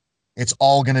in it. It's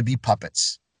all going to be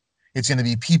puppets. It's going to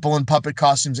be people in puppet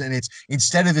costumes. And it's,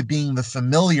 instead of it being the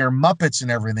familiar Muppets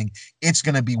and everything, it's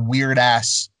going to be weird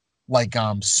ass, like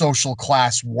social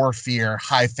class warfare,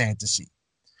 high fantasy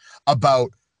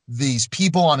about these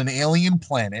people on an alien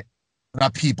planet.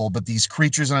 Not people, but these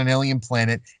creatures on an alien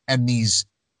planet, and these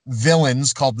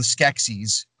villains called the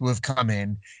Skeksis who have come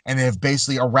in, and they have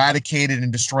basically eradicated and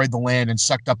destroyed the land and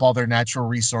sucked up all their natural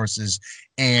resources.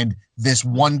 And this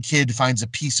one kid finds a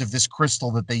piece of this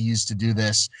crystal that they use to do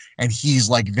this, and he's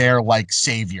like their like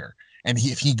savior. And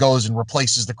if he goes and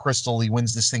replaces the crystal, he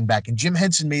wins this thing back. And Jim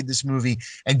Henson made this movie,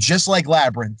 and just like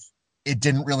Labyrinth, it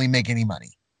didn't really make any money.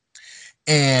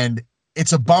 And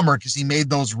it's a bummer because he made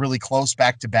those really close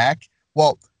back to back.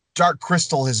 Well, Dark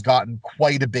Crystal has gotten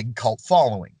quite a big cult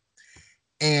following.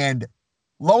 And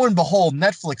lo and behold,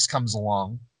 Netflix comes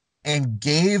along and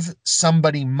gave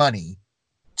somebody money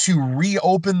to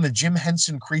reopen the Jim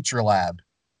Henson Creature Lab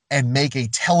and make a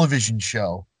television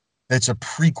show that's a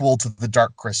prequel to the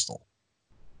Dark Crystal.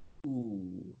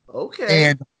 Ooh, okay.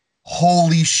 And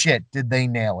holy shit, did they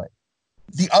nail it.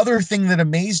 The other thing that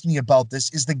amazed me about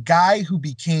this is the guy who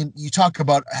you talk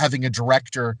about having a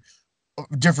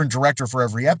different director for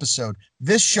every episode.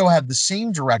 This show had the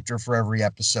same director for every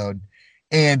episode.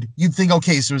 And you'd think,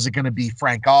 okay, so is it going to be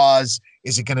Frank Oz?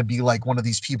 Is it going to be like one of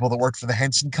these people that worked for the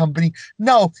Henson Company?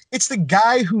 No, it's the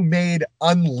guy who made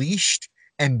Unleashed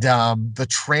and the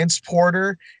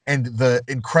Transporter and the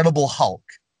Incredible Hulk.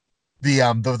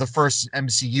 The first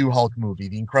MCU Hulk movie,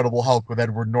 The Incredible Hulk with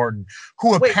Edward Norton,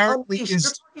 who apparently Unleashed,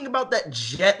 you're talking about that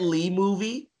Jet Li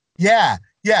movie? Yeah.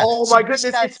 Oh my goodness,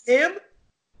 it's him?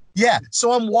 Yeah,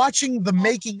 so I'm watching the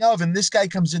making of, and this guy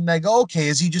comes in and I go, okay,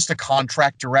 is he just a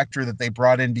contract director that they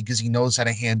brought in because he knows how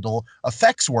to handle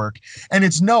effects work? And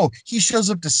it's no, he shows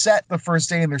up to set the first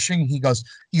day and they're shooting. He goes,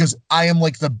 I am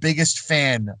like the biggest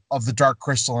fan of the Dark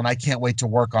Crystal and I can't wait to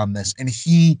work on this. And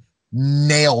he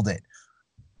nailed it.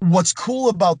 What's cool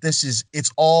about this is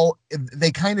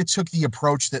they kind of took the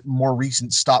approach that more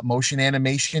recent stop motion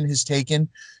animation has taken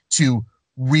to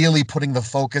really putting the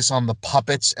focus on the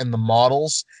puppets and the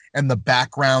models, and the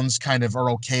backgrounds kind of are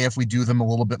okay if we do them a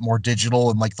little bit more digital,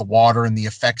 and like the water and the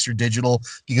effects are digital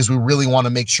because we really want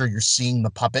to make sure you're seeing the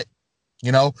puppet,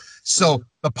 So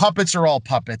the puppets are all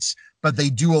puppets, but they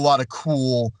do a lot of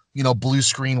cool, blue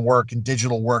screen work and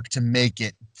digital work to make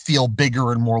it feel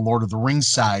bigger and more Lord of the Rings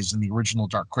size than the original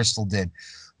Dark Crystal did.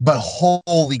 But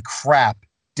holy crap,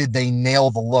 did they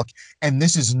nail the look. And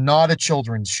this is not a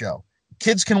children's show.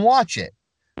 Kids can watch it,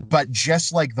 But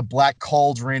just like the Black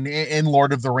Cauldron in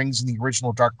Lord of the Rings and the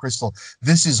original Dark Crystal,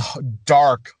 this is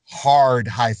dark, hard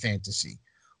high fantasy.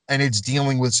 And it's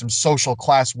dealing with some social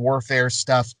class warfare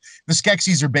stuff. The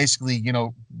Skeksis are basically,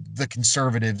 the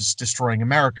conservatives destroying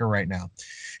America right now.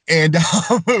 And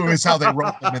is how they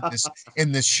wrote them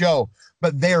in this show.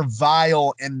 But they're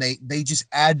vile, and they just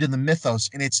add to the mythos.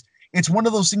 And it's one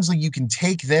of those things like you can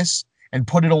take this and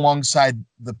put it alongside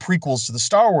the prequels to the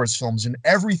Star Wars films, and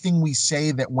everything we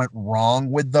say that went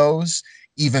wrong with those,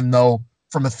 even though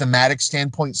from a thematic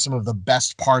standpoint, some of the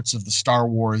best parts of the Star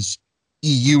Wars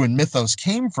EU and mythos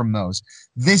came from those.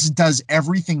 This does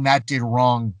everything that did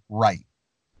wrong right.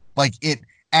 Like, it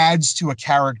adds to a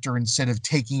character instead of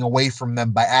taking away from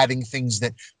them by adding things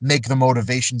that make the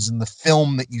motivations in the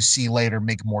film that you see later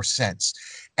make more sense.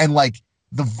 And like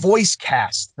the voice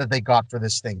cast that they got for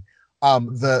this thing,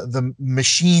 the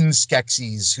machine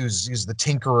Skeksis, who's the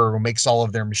tinkerer who makes all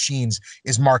of their machines,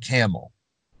 is Mark Hamill.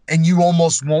 And you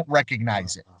almost won't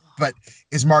recognize it, but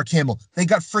is Mark Hamill. They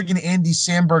got friggin' Andy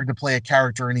Samberg to play a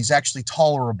character, and he's actually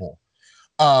tolerable.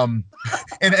 And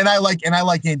I like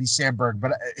Andy Samberg,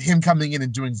 but him coming in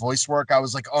and doing voice work, I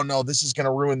was like, oh no, this is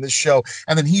gonna ruin this show.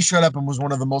 And then he showed up and was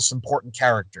one of the most important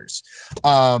characters.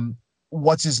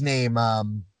 What's his name?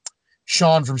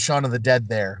 Sean from Shaun of the Dead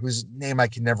there, whose name I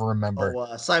can never remember.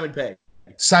 Simon Pegg.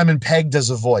 Simon Pegg does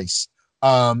a voice.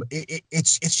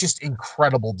 It's just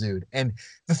incredible, dude. And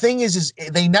the thing is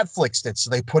they Netflixed it,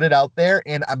 so they put it out there,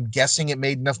 and I'm guessing it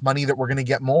made enough money that we're gonna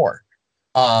get more.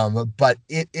 But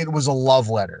it was a love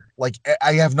letter. Like,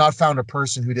 I have not found a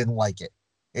person who didn't like it.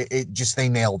 It just, they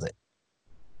nailed it.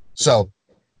 So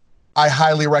I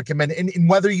highly recommend it. And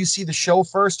whether you see the show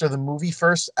first or the movie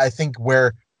first, I think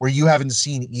where you haven't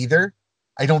seen either,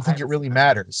 I don't think it really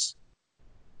matters.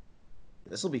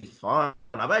 This will be fun.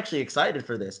 I'm actually excited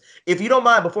for this. If you don't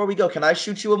mind, before we go, can I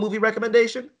shoot you a movie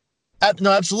recommendation?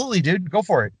 No, absolutely, dude. Go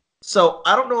for it. So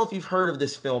I don't know if you've heard of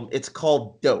this film. It's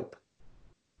called Dope.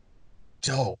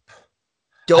 Dope.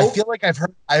 I feel like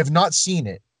I have not seen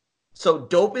it. So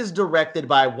Dope is directed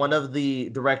by one of the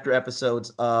director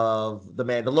episodes of The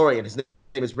Mandalorian. His name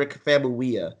is Rick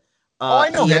Famuyiwa. I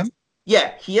know him.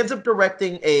 He ends up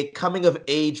directing a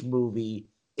coming-of-age movie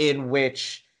in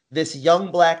which this young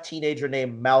black teenager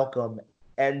named Malcolm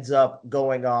ends up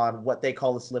going on what they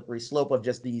call the slippery slope of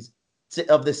just the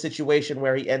situation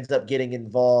where he ends up getting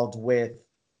involved with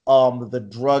the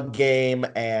drug game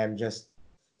and just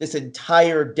this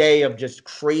entire day of just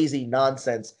crazy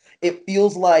nonsense. It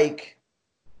feels like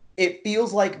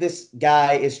this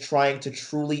guy is trying to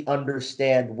truly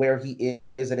understand where he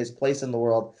is and his place in the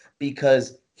world,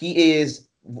 because he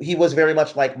was very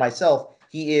much like myself.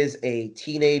 He is a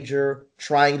teenager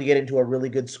trying to get into a really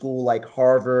good school like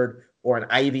Harvard or an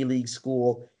Ivy League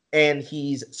school, and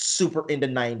he's super into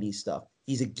 90s stuff.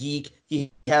 He's a geek.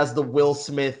 He has the Will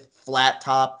Smith flat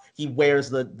top. He wears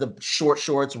the short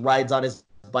shorts, rides on his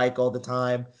bike all the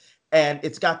time. And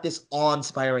it's got this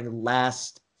awe-inspiring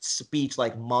last speech,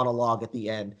 like monologue at the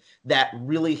end, that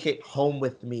really hit home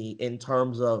with me in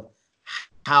terms of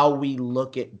how we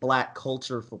look at Black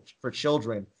culture for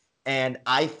children. And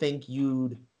I think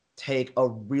you'd take a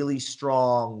really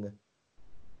strong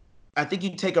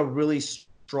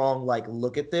like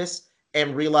look at this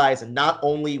and realize not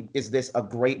only is this a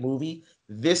great movie,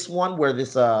 this one where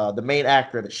the main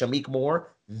actor, Shameik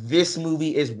Moore, this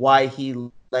movie is why he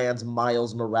lands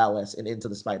Miles Morales in Into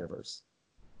the Spider-Verse.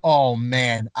 Oh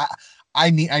man, I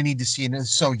need to see it.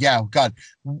 So yeah, God,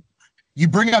 you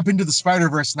bring up Into the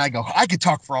Spider-Verse, and I could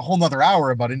talk for a whole nother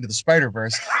hour about Into the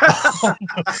Spider-Verse.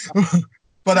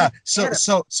 But so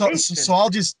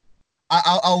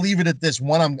I'll leave it at this.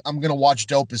 One, I'm gonna watch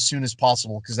Dope as soon as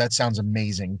possible because that sounds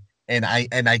amazing, and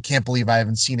I can't believe I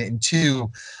haven't seen it. And two,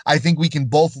 I think we can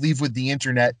both leave with the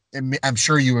internet, and I'm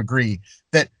sure you agree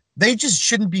that they just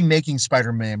shouldn't be making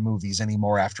Spider-Man movies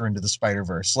anymore after Into the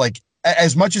Spider-Verse. Like,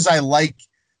 as much as I like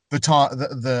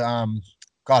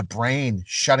brain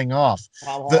shutting off,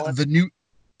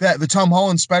 the Tom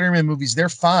Holland Spider-Man movies, they're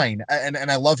fine, and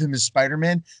I love him as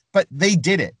Spider-Man, but they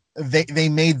did it. They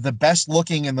made the best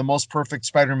looking and the most perfect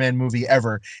Spider-Man movie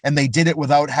ever, and they did it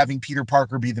without having Peter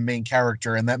Parker be the main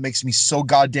character, and that makes me so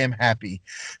goddamn happy.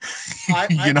 I'm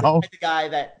the guy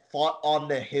that fought on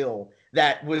the Hill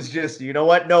that was just, you know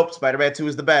what? Nope, Spider-Man 2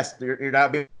 is the best. You're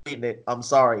not beating it. I'm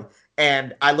sorry.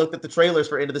 And I looked at the trailers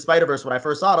for Into the Spider-Verse when I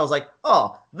first saw it. I was like,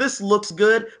 oh, this looks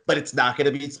good, but it's not going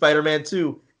to beat Spider-Man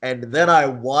 2. And then I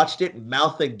watched it,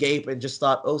 mouth agape, and just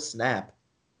thought, oh, snap.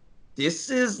 This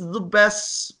is the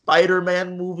best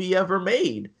Spider-Man movie ever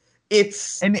made.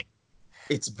 It's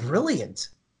brilliant.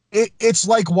 It's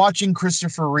like watching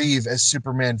Christopher Reeve as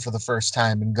Superman for the first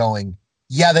time and going,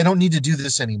 yeah, they don't need to do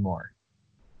this anymore.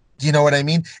 Do you know what I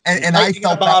mean? And I Lightning in a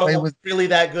felt that Bottle way was with really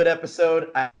that good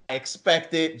episode. I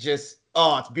expect it. Just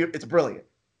it's brilliant.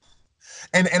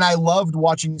 and I loved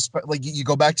watching like you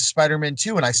go back to Spider-Man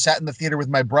 2 and I sat in the theater with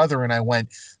my brother and I went,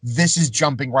 this is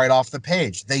jumping right off the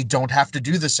page. They don't have to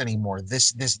do this anymore.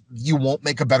 This you won't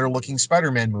make a better looking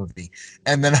Spider-Man movie.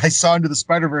 And then I saw Into the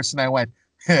Spider-Verse and I went,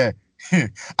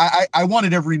 I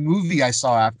wanted every movie I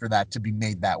saw after that to be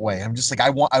made that way. I'm just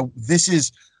like, this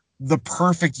is the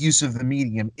perfect use of the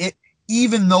medium.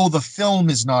 Even though the film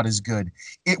is not as good,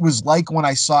 it was like when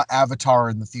I saw Avatar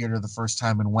in the theater the first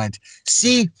time and went,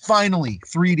 see, finally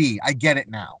 3D. I get it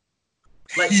now.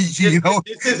 Like this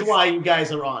is why you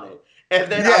guys are on it. And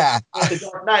then I went to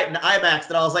Dark Knight and IMAX,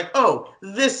 and I was like, oh,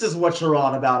 this is what you're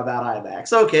on about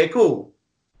IMAX. Okay, cool.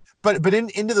 But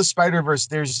Into the Spider-Verse,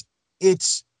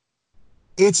 it's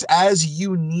as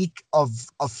unique of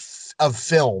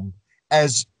film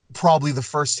as probably the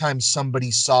first time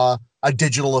somebody saw a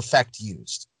digital effect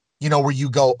used, where you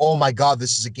go, oh my God,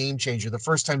 this is a game changer. The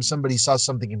first time somebody saw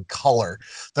something in color,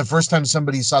 the first time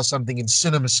somebody saw something in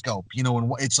CinemaScope,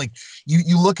 and it's like,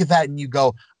 you look at that and you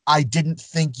go, I didn't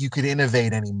think you could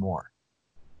innovate anymore.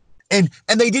 And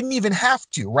they didn't even have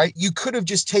to, right? You could have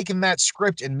just taken that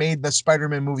script and made the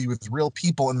Spider-Man movie with real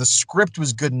people, and the script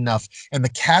was good enough and the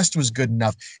cast was good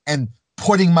enough, and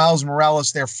putting Miles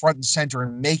Morales there front and center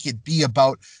and make it be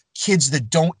about kids that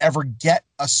don't ever get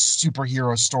a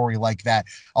superhero story like that,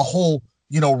 a whole,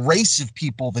 race of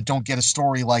people that don't get a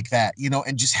story like that,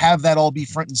 and just have that all be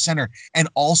front and center. And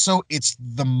also it's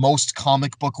the most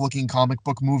comic book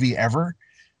movie ever.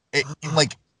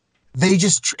 Like they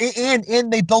just,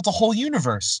 and they built a whole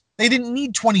universe. They didn't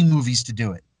need 20 movies to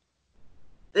do it.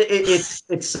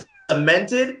 It's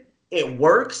cemented. It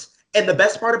works. And the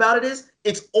best part about it is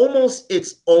it's almost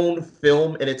its own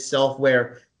film in itself,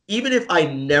 where even if I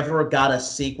never got a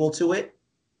sequel to it,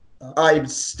 I'm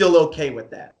still okay with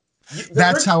that.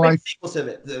 That's how I sequels to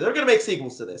it. They're going to make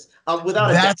sequels to this.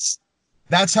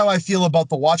 That's how I feel about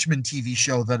the Watchmen TV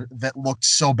show that looked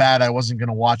so bad I wasn't going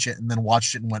to watch it, and then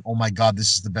watched it and went, oh my God,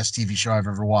 this is the best TV show I've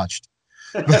ever watched.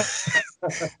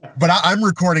 But I'm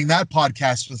recording that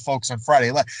podcast with folks on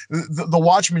Friday. The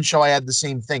Watchmen show, I had the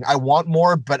same thing. I want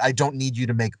more, but I don't need you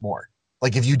to make more.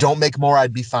 Like, if you don't make more,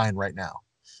 I'd be fine right now.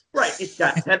 Right. It's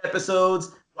got 10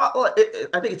 episodes. I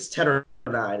think it's 10 or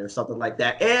 9 or something like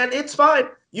that. And it's fine.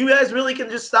 You guys really can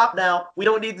just stop now. We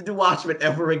don't need to do Watchmen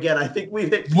ever again. I think we've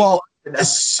hit. Well, I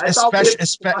thought we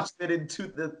watched it in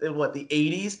the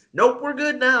 80s. Nope, we're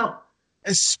good now.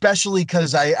 Especially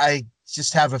because I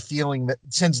just have a feeling that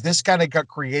since this kind of got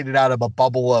created out of a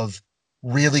bubble of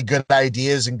really good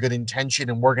ideas and good intention,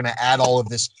 and we're going to add all of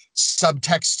this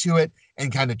subtext to it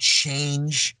and kind of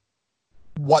change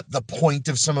what the point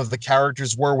of some of the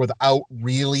characters were without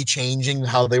really changing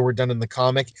how they were done in the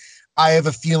comic, I have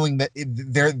a feeling that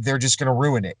they're just going to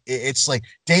ruin it. It's like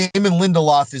Damon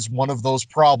Lindelof is one of those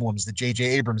problems that J.J.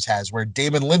 Abrams has, where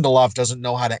Damon Lindelof doesn't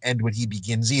know how to end what he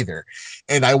begins either.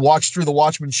 And I watched through the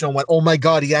Watchmen show and went, oh my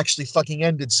God, he actually fucking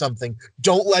ended something.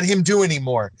 Don't let him do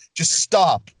anymore. Just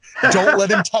stop. Don't let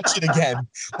him touch it again.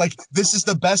 Like, this is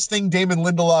the best thing Damon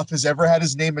Lindelof has ever had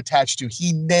his name attached to.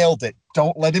 He nailed it.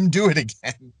 Don't let him do it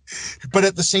again. But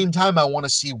at the same time, I want to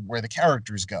see where the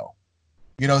characters go.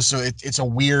 So it's a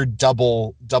weird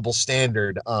double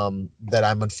standard that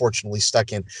I'm unfortunately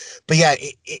stuck in. But yeah,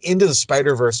 Into the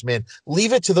Spider-Verse, man,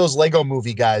 leave it to those Lego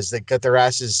movie guys that got their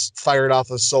asses fired off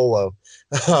of Solo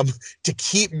to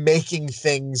keep making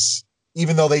things,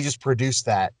 even though they just produced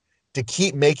that, to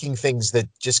keep making things that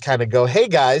just kind of go, hey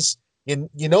guys, you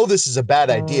know this is a bad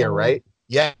idea, right?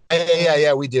 Yeah,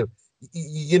 we do.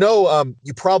 You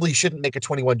probably shouldn't make a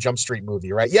 21 Jump Street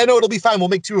movie, right? Yeah, no, it'll be fine. We'll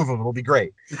make 2 of them. It'll be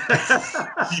great.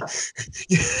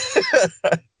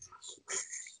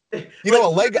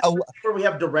 Where we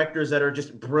have directors that are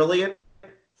just brilliant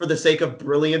for the sake of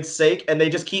brilliance sake, and they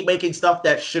just keep making stuff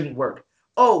that shouldn't work.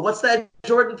 Oh, what's that,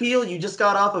 Jordan Peele? You just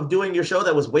got off of doing your show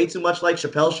that was way too much like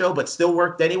Chappelle's Show, but still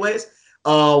worked anyways.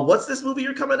 What's this movie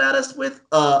you're coming at us with?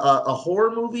 A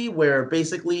horror movie where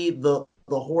basically the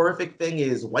horrific thing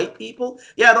is white people?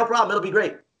 Yeah, no problem. It'll be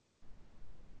great.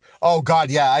 Oh God,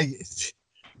 yeah.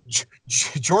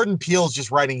 Jordan Peele's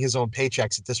just writing his own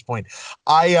paychecks at this point.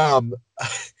 I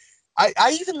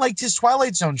even liked his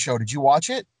Twilight Zone show. Did you watch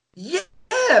it? Yeah,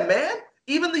 man.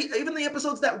 Even the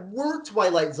episodes that were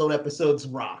Twilight Zone episodes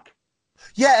rock.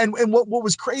 Yeah, and what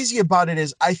was crazy about it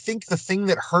is I think the thing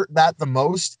that hurt that the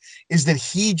most is that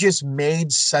he just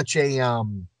made such a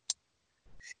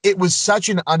it was such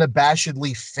an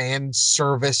unabashedly fan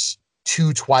service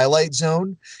to Twilight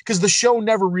Zone, because the show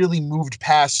never really moved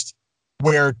past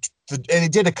where and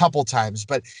it did a couple times,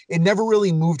 but it never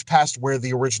really moved past where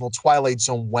the original Twilight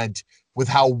Zone went with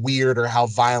how weird or how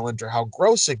violent or how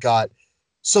gross it got.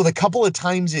 So the couple of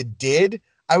times it did,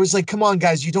 I was like, come on,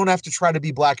 guys, you don't have to try to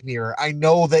be Black Mirror. I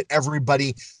know that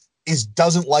everybody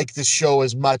doesn't like this show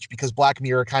as much because Black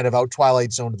Mirror kind of out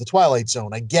Twilight Zone to the Twilight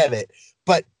Zone. I get it.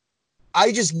 But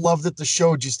I just love that the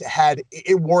show just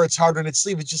it wore its heart on its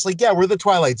sleeve. It's just like, yeah, we're the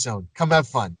Twilight Zone. Come have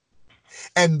fun.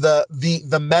 And the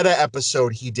meta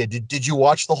episode he did you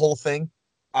watch the whole thing?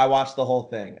 I watched the whole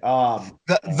thing.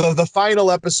 The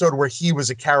final episode where he was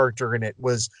a character in it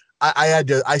was,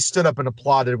 I stood up and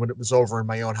applauded when it was over in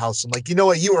my own house. I'm like, you know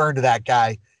what? You earned that,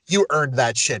 guy. You earned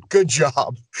that shit. Good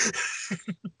job.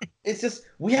 It's just,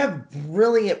 we have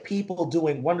brilliant people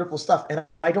doing wonderful stuff, and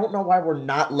I don't know why we're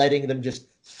not letting them just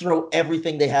throw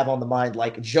everything they have on the mind,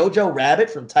 like Jojo Rabbit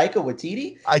from Taika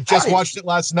Waititi. I just watched it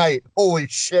last night. Holy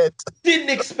shit. Didn't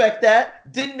expect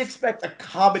that. Didn't expect a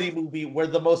comedy movie where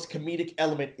the most comedic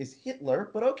element is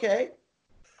Hitler, but okay.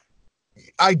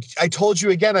 I told you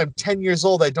again, I'm 10 years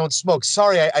old. I don't smoke.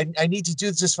 Sorry, I need to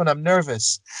do this when I'm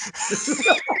nervous.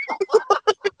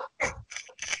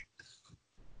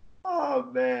 Oh,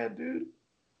 man, dude.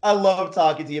 I love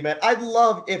talking to you, man. I'd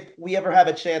love if we ever have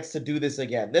a chance to do this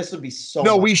again. This would be so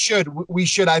No, much. we should. We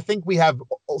should. I think we have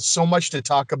so much to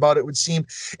talk about, it would seem.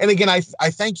 And again, I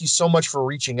thank you so much for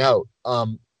reaching out.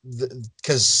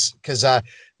 Because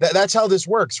that's how this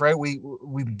works, right? We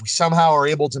somehow are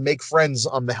able to make friends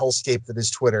on the hellscape that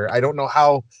is Twitter. I don't know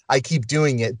how I keep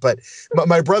doing it, but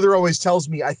my brother always tells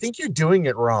me, I think you're doing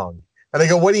it wrong. And I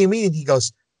go, what do you mean? And he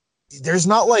goes, there's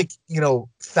not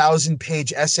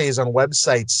 1,000-page essays on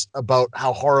websites about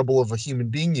how horrible of a human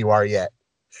being you are yet.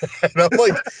 And I'm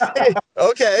like, hey,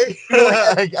 okay.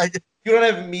 You don't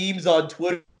have memes on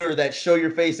Twitter that show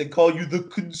your face and call you the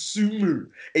consumer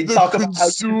and The talk consumer. about how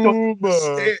you don't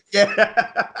understand. Yeah.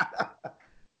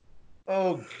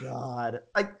 Oh God.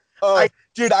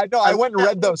 Dude, I know. I went and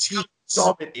read those.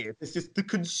 Dumb it is. It's just the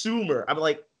consumer. I'm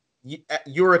like,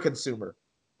 you're a consumer.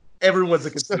 Everyone's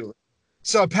a consumer.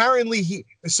 So apparently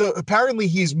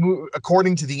he's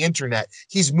according to the internet,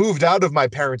 he's moved out of my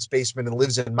parents' basement and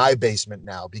lives in my basement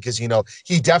now because,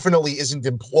 he definitely isn't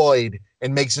employed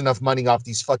and makes enough money off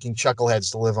these fucking chuckleheads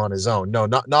to live on his own. No,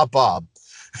 not Bob.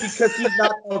 Because he's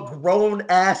not a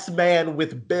grown-ass man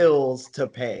with bills to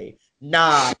pay.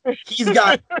 Nah, he's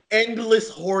got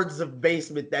endless hordes of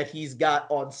basement that he's got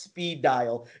on speed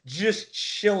dial, just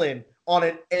chilling on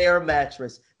an air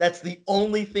mattress. That's the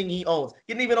only thing he owns.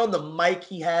 He didn't even own the mic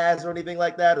he has or anything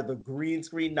like that, or the green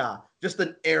screen. Nah, just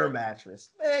an air mattress.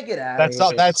 Man, get out of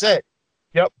here. That's it.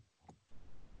 Yep.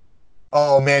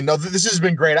 Oh man, no, this has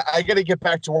been great. I got to get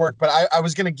back to work, but I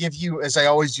was going to give you, as I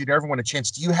always do to everyone, a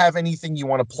chance. Do you have anything you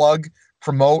want to plug,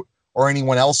 promote, or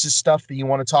anyone else's stuff that you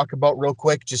want to talk about real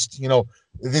quick? Just,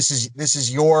 this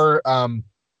is your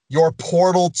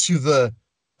portal to the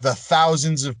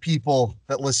thousands of people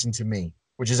that listen to me,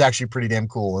 which is actually pretty damn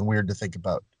cool and weird to think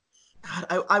about.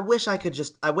 God, I wish I could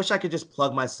just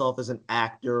plug myself as an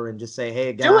actor and just say,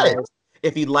 hey guys,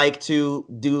 if you'd like to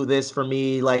do this for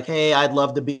me, like, hey, I'd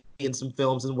love to be in some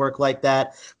films and work like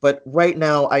that. But right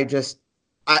now, I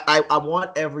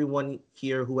want everyone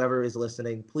here, whoever is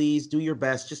listening, please do your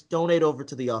best. Just donate over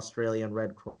to the Australian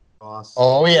Red Cross.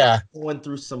 Oh yeah, going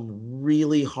through some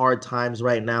really hard times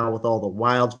right now with all the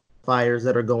wildfires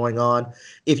that are going on.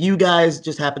 If you guys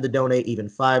just happen to donate even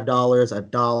 $5,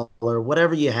 $1,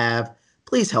 whatever you have,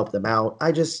 please help them out.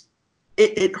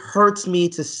 It hurts me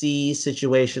to see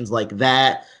situations like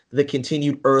that, the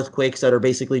continued earthquakes that are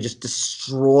basically just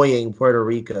destroying Puerto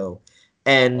Rico,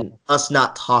 and us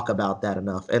not talk about that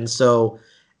enough. And so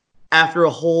after a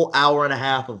whole hour and a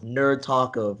half of nerd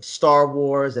talk of Star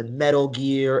Wars and Metal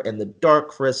Gear and the Dark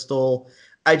Crystal,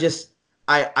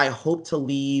 I hope to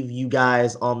leave you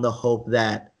guys on the hope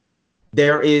that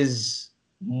there is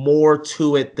more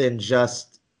to it than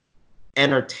just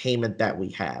entertainment that we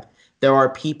have. There are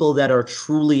people that are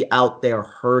truly out there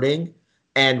hurting,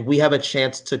 and we have a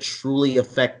chance to truly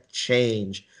affect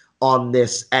change on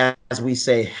this, as we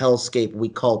say, hellscape we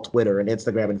call Twitter and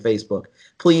Instagram and Facebook.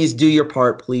 Please do your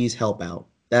part. Please help out.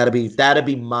 That'd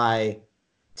be my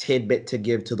tidbit to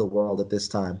give to the world at this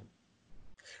time.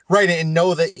 Right, and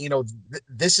know that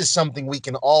this is something we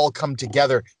can all come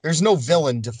together. There's no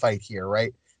villain to fight here,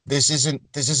 right? This isn't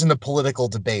a political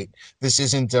debate. This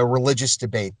isn't a religious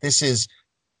debate. This is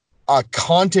a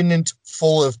continent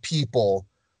full of people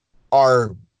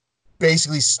are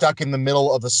basically stuck in the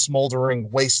middle of a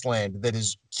smoldering wasteland that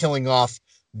is killing off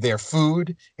their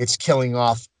food, it's killing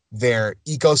off their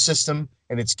ecosystem,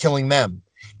 and it's killing them.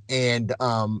 And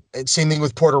same thing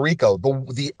with Puerto Rico.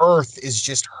 The earth is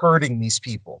just hurting these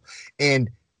people. And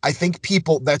I think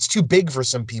that's too big for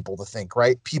some people to think,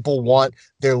 right? People want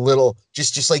their little,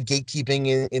 just like gatekeeping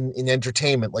in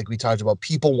entertainment, like we talked about.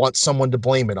 People want someone to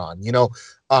blame it on,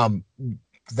 um,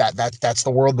 that's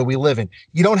the world that we live in.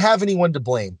 You don't have anyone to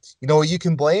blame. You know what you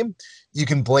can blame? You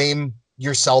can blame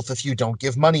yourself if you don't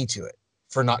give money to it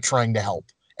for not trying to help.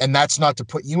 And that's not to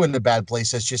put you in a bad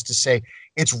place. That's just to say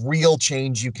it's real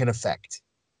change you can affect.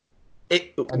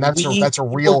 And that's a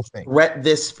real thing. Regret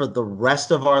this for the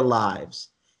rest of our lives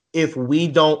if we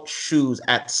don't choose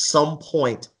at some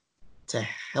point to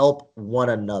help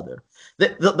one another.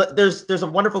 There's a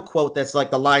wonderful quote that's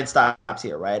like the line stops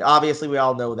here, right? Obviously, we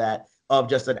all know that, of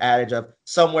just an adage of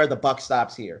somewhere the buck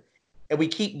stops here. And we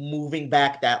keep moving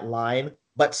back that line,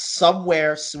 but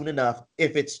somewhere soon enough,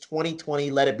 if it's 2020,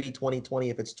 let it be 2020.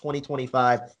 If it's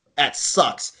 2025, that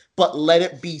sucks, but let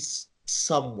it be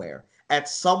somewhere. At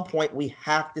some point, we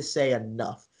have to say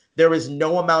enough. There is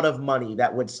no amount of money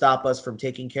that would stop us from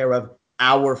taking care of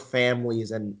our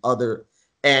families and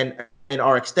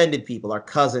our extended people, our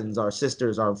cousins, our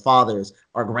sisters, our fathers,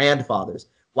 our grandfathers.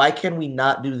 Why can we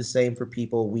not do the same for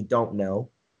people we don't know?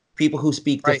 People who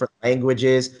speak different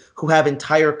languages, who have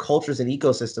entire cultures and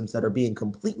ecosystems that are being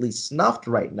completely snuffed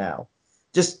right now.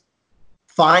 Just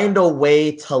find a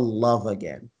way to love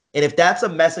again. And if that's a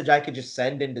message I could just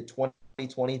send into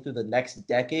 2020 through the next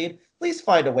decade, please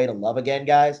find a way to love again,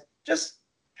 guys. Just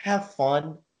have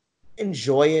fun.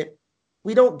 Enjoy it.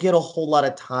 We don't get a whole lot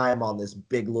of time on this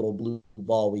big little blue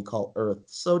ball we call Earth.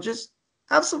 So just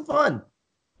have some fun.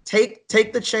 Take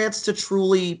the chance to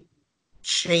truly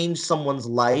change someone's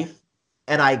life,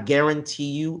 and I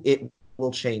guarantee you it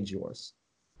will change yours.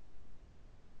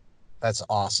 That's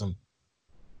awesome.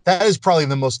 That is probably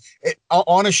the most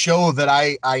on a show that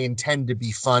I intend to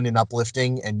be fun and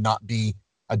uplifting and not be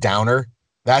a downer.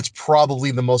 That's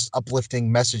probably the most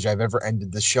uplifting message I've ever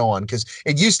ended the show on, because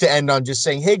it used to end on just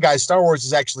saying, "Hey guys, Star Wars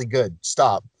is actually good.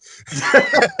 Stop."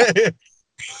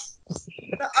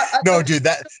 No, dude,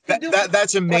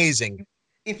 that's amazing.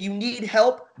 If you need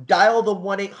help, dial the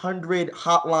 1-800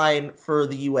 hotline for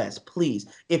the US, please.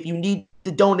 If you need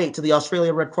to donate to the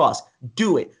Australian Red Cross,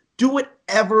 do it. Do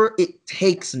whatever it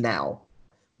takes now.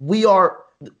 We are,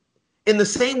 in the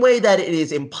same way that it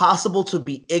is impossible to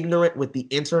be ignorant with the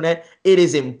internet, it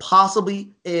is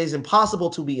impossible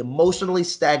to be emotionally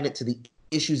stagnant to the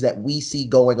issues that we see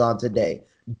going on today.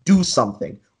 Do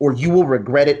something, or you will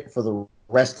regret it for the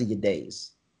rest of your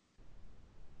days.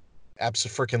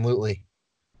 Absolutely.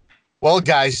 Well,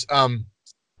 guys,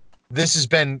 this has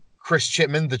been Chris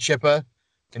Chipman, the Chippa,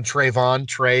 and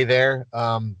Trey there.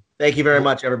 Thank you very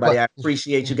much, everybody. I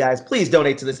appreciate you guys. Please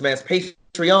donate to this man's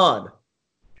Patreon.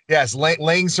 Yes,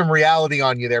 laying some reality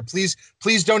on you there. Please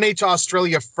donate to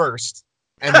Australia first,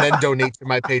 and then donate to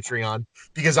my Patreon,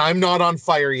 because I'm not on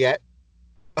fire yet.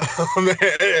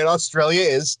 And Australia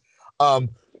is.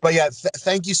 But yeah,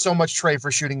 thank you so much, Trey, for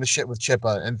shooting the shit with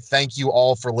Chippa, and thank you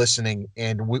all for listening.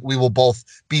 And we will both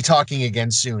be talking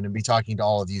again soon, and be talking to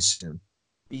all of you soon.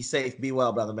 Be safe. Be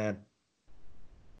well, brother man.